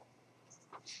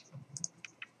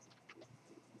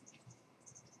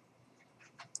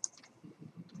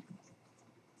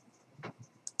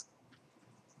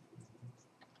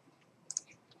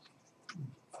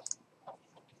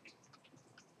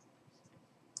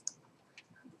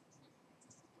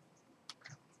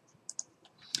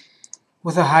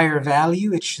 With a higher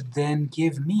value, it should then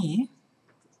give me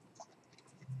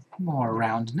more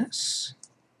roundness.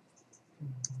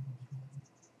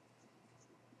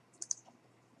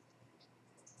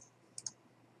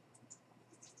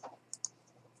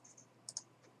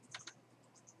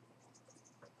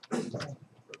 I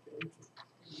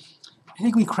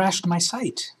think we crashed my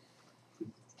site.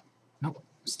 Nope,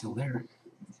 still there.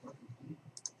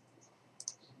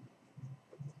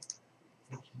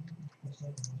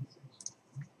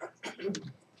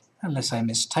 Unless I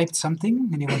mistyped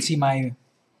something. Anyone see my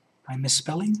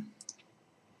misspelling?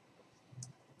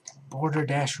 Border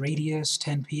dash radius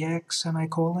 10 px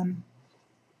semicolon.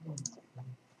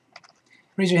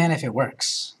 Raise your hand if it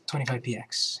works. 25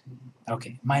 px.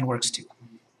 Okay, mine works too.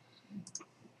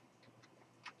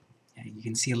 Yeah, you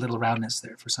can see a little roundness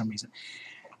there for some reason.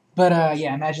 But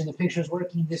yeah, imagine the picture's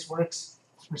working, this works.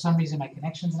 For some reason my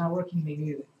connection's not working.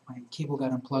 Maybe my cable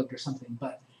got unplugged or something.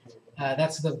 But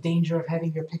that's the danger of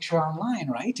having your picture online,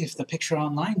 right? If the picture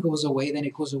online goes away, then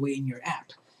it goes away in your app.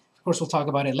 Of course, we'll talk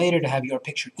about it later to have your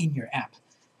picture in your app.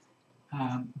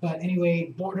 But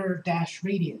anyway, border dash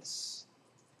radius,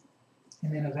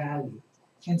 and then a value.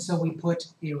 And so we put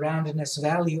a roundedness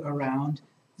value around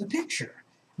the picture.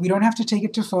 We don't have to take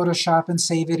it to Photoshop and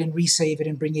save it and resave it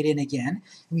and bring it in again.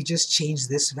 We just change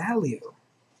this value.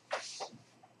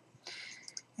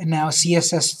 And now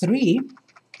CSS3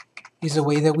 is a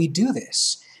way that we do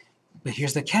this. But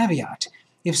here's the caveat.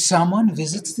 If someone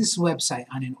visits this website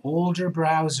on an older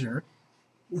browser,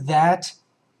 that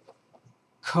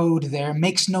code there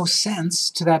makes no sense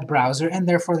to that browser, and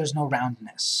therefore there's no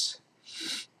roundness.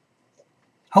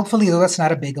 Hopefully, though, that's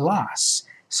not a big loss.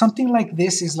 Something like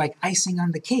this is like icing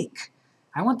on the cake.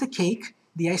 I want the cake,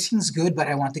 the icing's good, but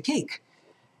I want the cake.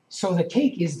 So the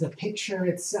cake is the picture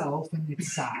itself and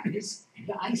its size.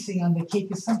 The icing on the cake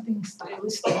is something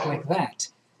stylistic like that,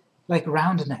 like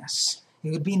roundness.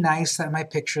 It would be nice that my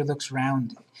picture looks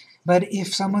rounded. But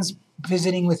if someone's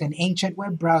visiting with an ancient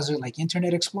web browser like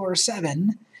Internet Explorer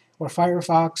 7 or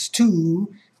Firefox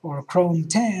 2 or Chrome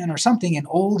 10 or something, an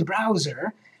old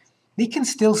browser, they can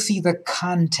still see the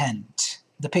content,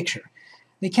 the picture.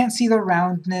 They can't see the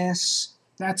roundness.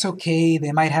 That's okay.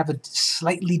 They might have a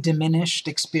slightly diminished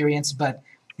experience, but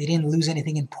they didn't lose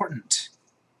anything important.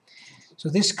 So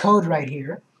this code right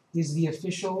here is the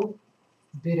official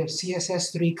bit of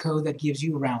CSS3 code that gives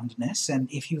you roundness. And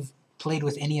if you've played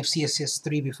with any of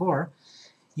CSS3 before,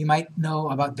 you might know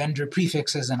about vendor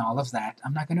prefixes and all of that.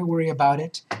 I'm not going to worry about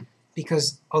it,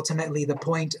 because ultimately the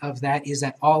point of that is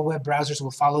that all web browsers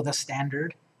will follow the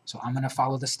standard. So I'm going to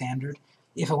follow the standard.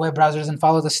 If a web browser doesn't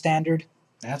follow the standard,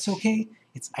 that's okay.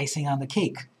 It's icing on the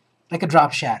cake, like a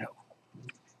drop shadow.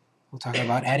 We'll talk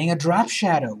about adding a drop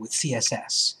shadow with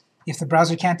CSS. If the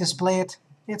browser can't display it,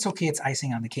 it's okay, it's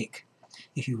icing on the cake.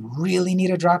 If you really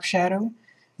need a drop shadow,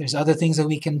 there's other things that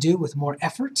we can do with more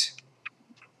effort.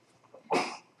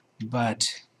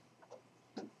 But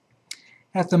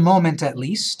at the moment, at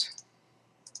least,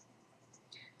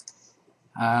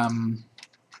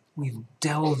 we've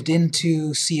delved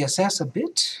into CSS a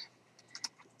bit.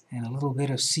 and a little bit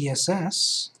of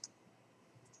CSS,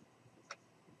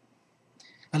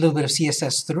 a little bit of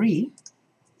CSS3.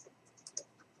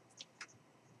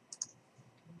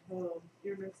 Oh,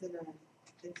 you're missing a,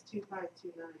 it's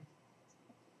 2529.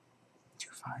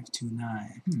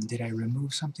 2529. Did I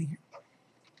remove something here?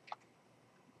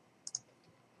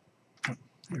 Oh,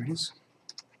 there it is.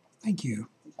 Thank you.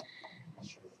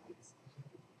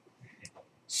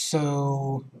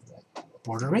 So,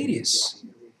 border radius.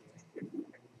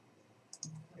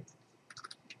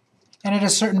 And at a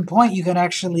certain point, you can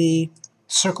actually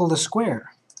circle the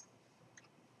square.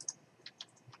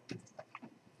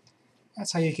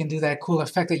 That's how you can do that cool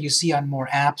effect that you see on more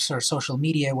apps or social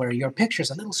media where your picture's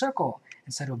a little circle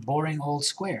instead of a boring old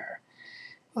square.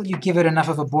 Well, you give it enough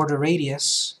of a border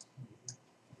radius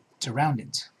to round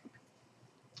it.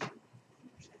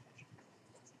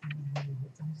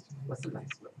 What's the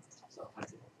maximum? So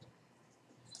 100.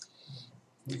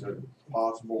 Is it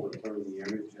possible to turn the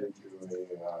image into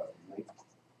a link?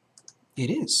 It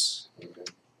is. Okay.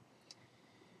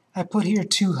 I put here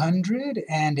 200,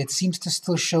 and it seems to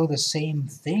still show the same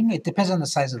thing. It depends on the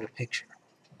size of the picture.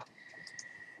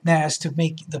 Now, as to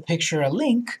make the picture a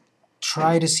link,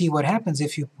 try to see what happens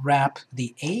if you wrap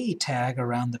the A tag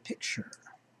around the picture.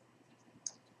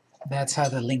 That's how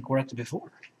the link worked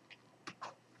before.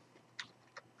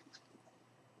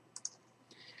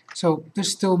 So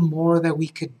there's still more that we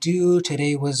could do.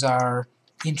 Today was our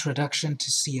introduction to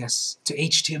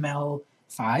HTML5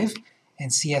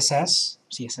 and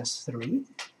CSS3.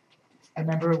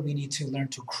 Remember, we need to learn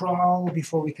to crawl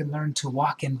before we can learn to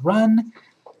walk and run.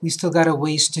 We still got a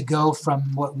ways to go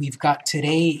from what we've got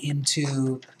today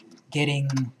into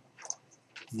getting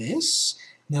this.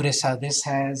 Notice how this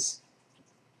has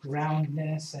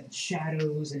roundness and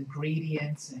shadows and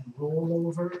gradients and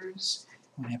rollovers.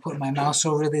 When I put my mouse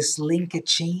over this link, it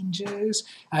changes.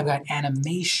 I've got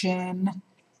animation.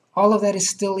 All of that is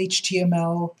still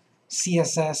HTML,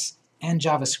 CSS, and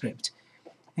JavaScript.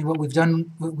 And what we've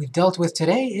dealt with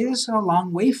today is a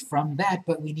long way from that,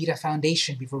 but we need a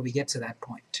foundation before we get to that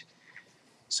point.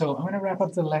 So I'm going to wrap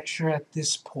up the lecture at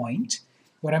this point.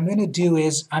 What I'm going to do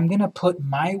is I'm going to put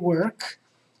my work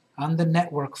on the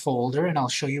network folder, and I'll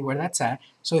show you where that's at.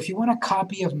 So if you want a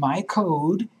copy of my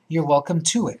code, you're welcome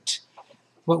to it.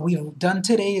 What we've done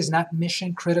today is not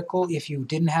mission critical. If you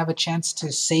didn't have a chance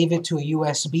to save it to a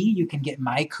USB, you can get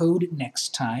my code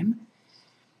next time.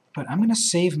 But I'm going to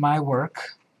save my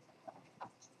work.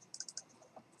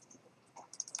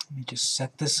 Let me just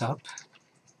set this up.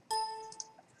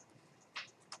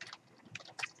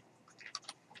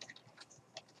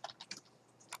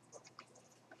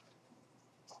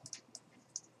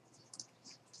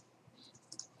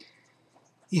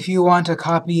 If you want a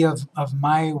copy of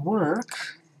my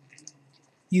work,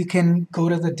 you can go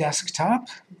to the desktop.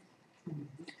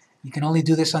 You can only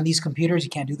do this on these computers. You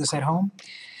can't do this at home.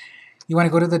 You want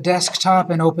to go to the desktop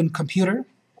and open Computer.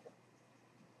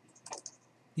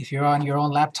 If you're on your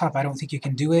own laptop, I don't think you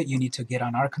can do it. You need to get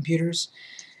on our computers.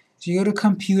 So you go to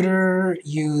Computer,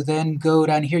 you then go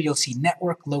down here, you'll see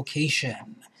Network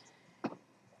Location.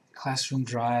 Classroom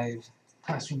Drive,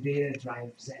 Classroom Data,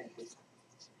 Drive Z.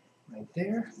 Right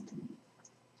there.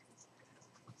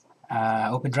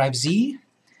 Open Drive Z.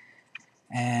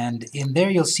 And in there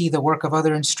you'll see the work of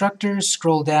other instructors.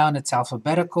 Scroll down, it's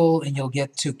alphabetical, and you'll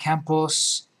get to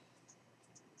Campus.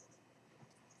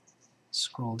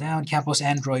 Scroll down, Campus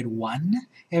Android 1.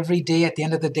 Every day, at the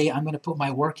end of the day, I'm going to put my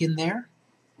work in there.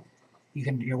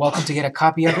 You're welcome to get a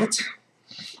copy of it.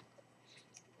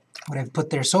 What I've put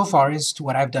there so far is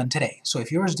what I've done today. So if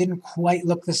yours didn't quite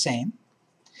look the same,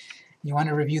 you want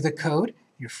to review the code,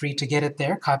 you're free to get it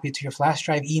there, copy it to your flash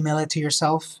drive, email it to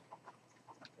yourself.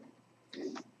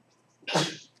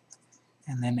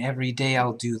 And then every day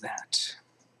I'll do that.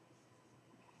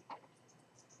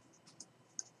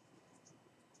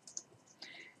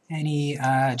 Any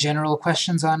general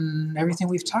questions on everything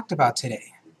we've talked about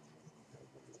today?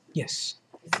 Yes?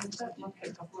 Isn't that like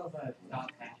a couple of .NET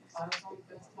files on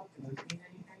the desktop? Do those mean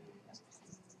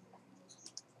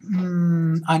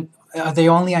anything? Are they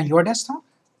only on your desktop?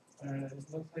 It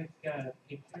looks like pictures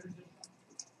or something.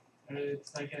 Or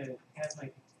it's like it has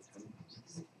like.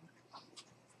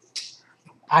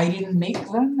 I didn't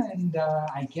make them, and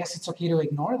I guess it's okay to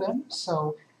ignore them.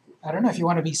 So I don't know, if you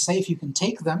want to be safe, you can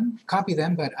take them, copy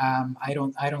them, but I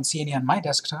don't see any on my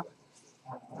desktop.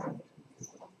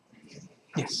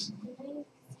 Yes.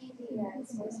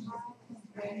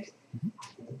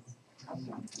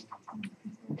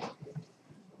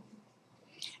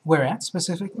 Where at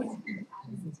specifically?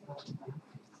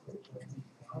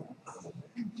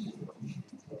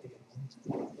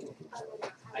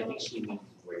 I think she means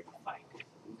where you find it.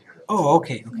 Oh,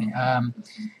 okay, okay.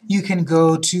 You can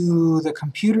go to the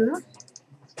computer,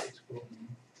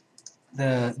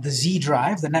 the Z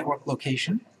drive, the network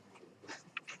location,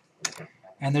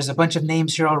 and there's a bunch of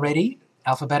names here already,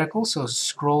 alphabetical, so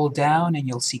scroll down and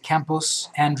you'll see Campus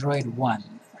Android 1.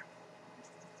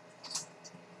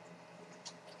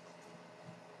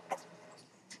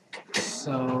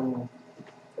 So,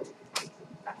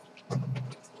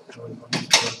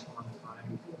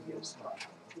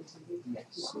 yes.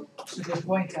 So the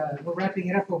point, we're wrapping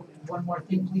it up. Oh, one more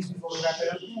thing, please, before we wrap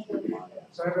it up.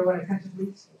 So everyone, attention,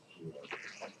 please.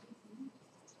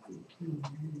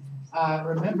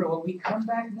 Remember, when we come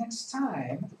back next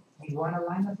time, we want to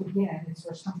line up again. It's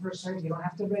first come, first served. You don't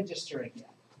have to register again.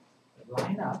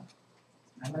 Line up.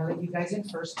 I'm going to let you guys in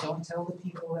first. Don't tell the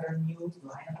people that are new.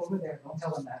 Line up over there. Don't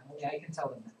tell them that. Only I can tell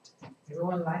them that.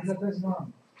 Everyone lines up as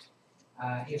normal.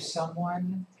 If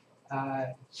someone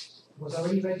was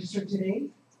already registered today,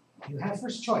 you have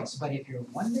first choice. But if you're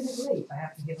 1 minute late, I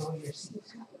have to give away your seat.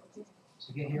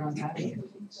 So get here on time.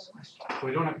 So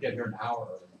we don't have to get here an hour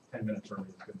or 10 minutes early,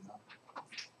 it's good enough.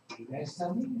 You guys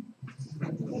tell me.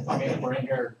 I mean, if we're in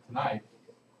here tonight,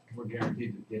 we're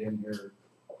guaranteed to get in here.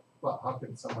 Well, how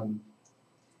could someone,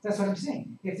 That's what I'm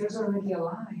saying. If there's already a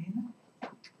line,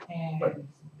 and But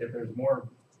if there's more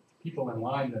people in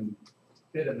line than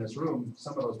fit in this room,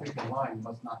 some of those people in line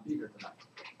must not be here tonight.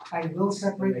 I will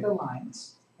separate the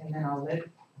lines, and then I'll let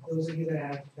those of you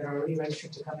that are already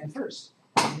registered to come in first.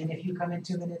 And then if you come in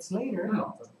 2 minutes later,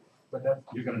 No, but that,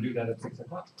 you're gonna do that at 6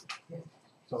 o'clock. Yeah.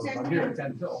 So if I'm here at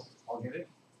 10 till, I'll get in.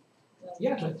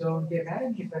 yeah, but don't get mad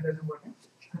at me if that doesn't work out.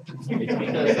 It's because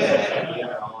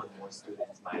later on, more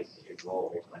students might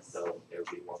enroll, and so there'll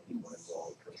be more people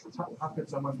enrolled. How could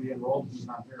someone be enrolled who's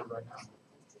not here right now?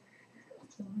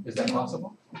 Is that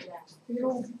possible?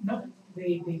 No,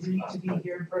 they do need to be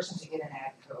here in person to get an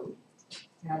ad code.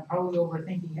 And I'm probably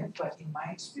overthinking it, but in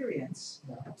my experience,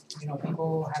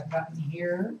 people have gotten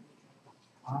here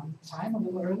on time a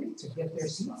little early to get their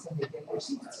seats, and they get their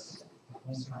seats.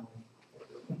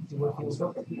 Do what feels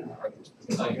good.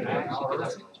 So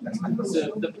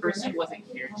the person wasn't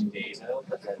here today though,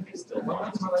 but then they still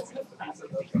wanted to.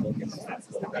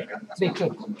 They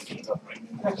could.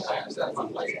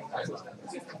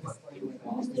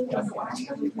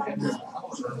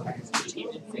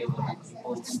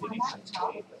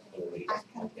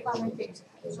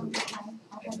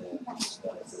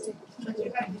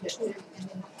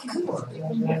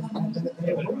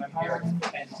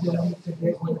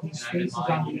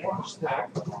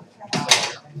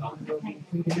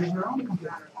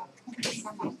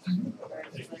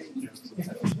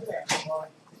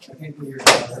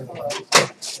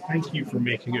 Thank you for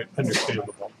making it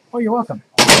understandable. Oh, you're welcome.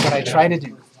 That's what I try to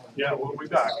do. Yeah, we'll be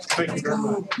back. Thank you very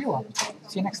much. You're welcome.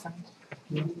 See you next time.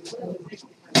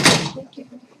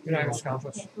 Good night, Mr.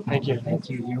 Campos. Thank you. Thank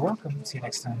you. You're welcome. See you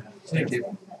next time. Thank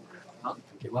you.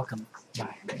 You're welcome.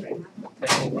 Bye.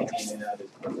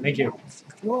 Thank you.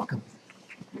 You're welcome.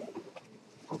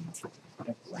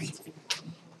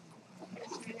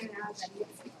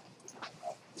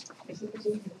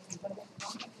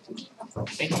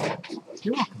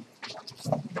 You're welcome.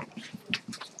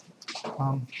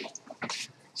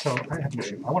 So I have an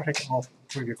issue. I want to take all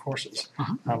 3 of your courses,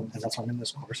 and that's why I'm in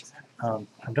this course.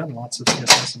 I've done lots of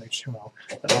CSS and HTML,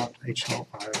 but not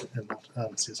HTML5 and not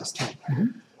CSS3.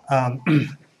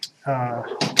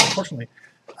 Unfortunately,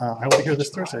 I will be here this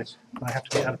Thursday, but I have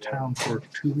to be out of town for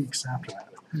 2 weeks after that.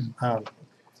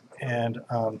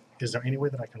 Is there any way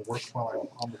that I can work while I'm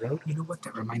on the road? You know what?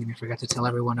 That reminded me. I forgot to tell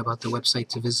everyone about the website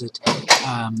to visit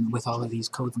with all of these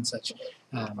codes and such.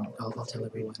 I'll tell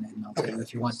everyone and I'll tell you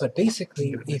if you want. But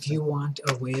basically, if you want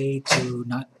a way to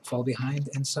not fall behind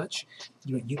and such,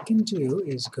 what you can do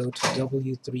is go to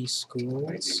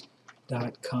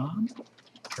w3schools.com,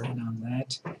 and on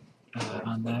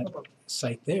that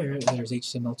site there's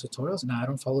HTML tutorials. Now I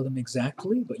don't follow them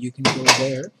exactly, but you can go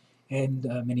there, and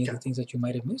many of the things that you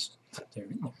might have missed, they're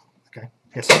in there. Okay.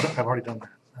 Yes, I've already done that.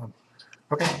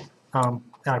 Okay. And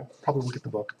I probably will get the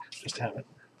book, just to have it.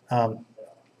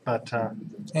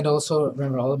 And also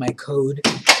remember all of my code.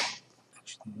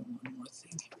 Actually, one more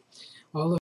thing. All of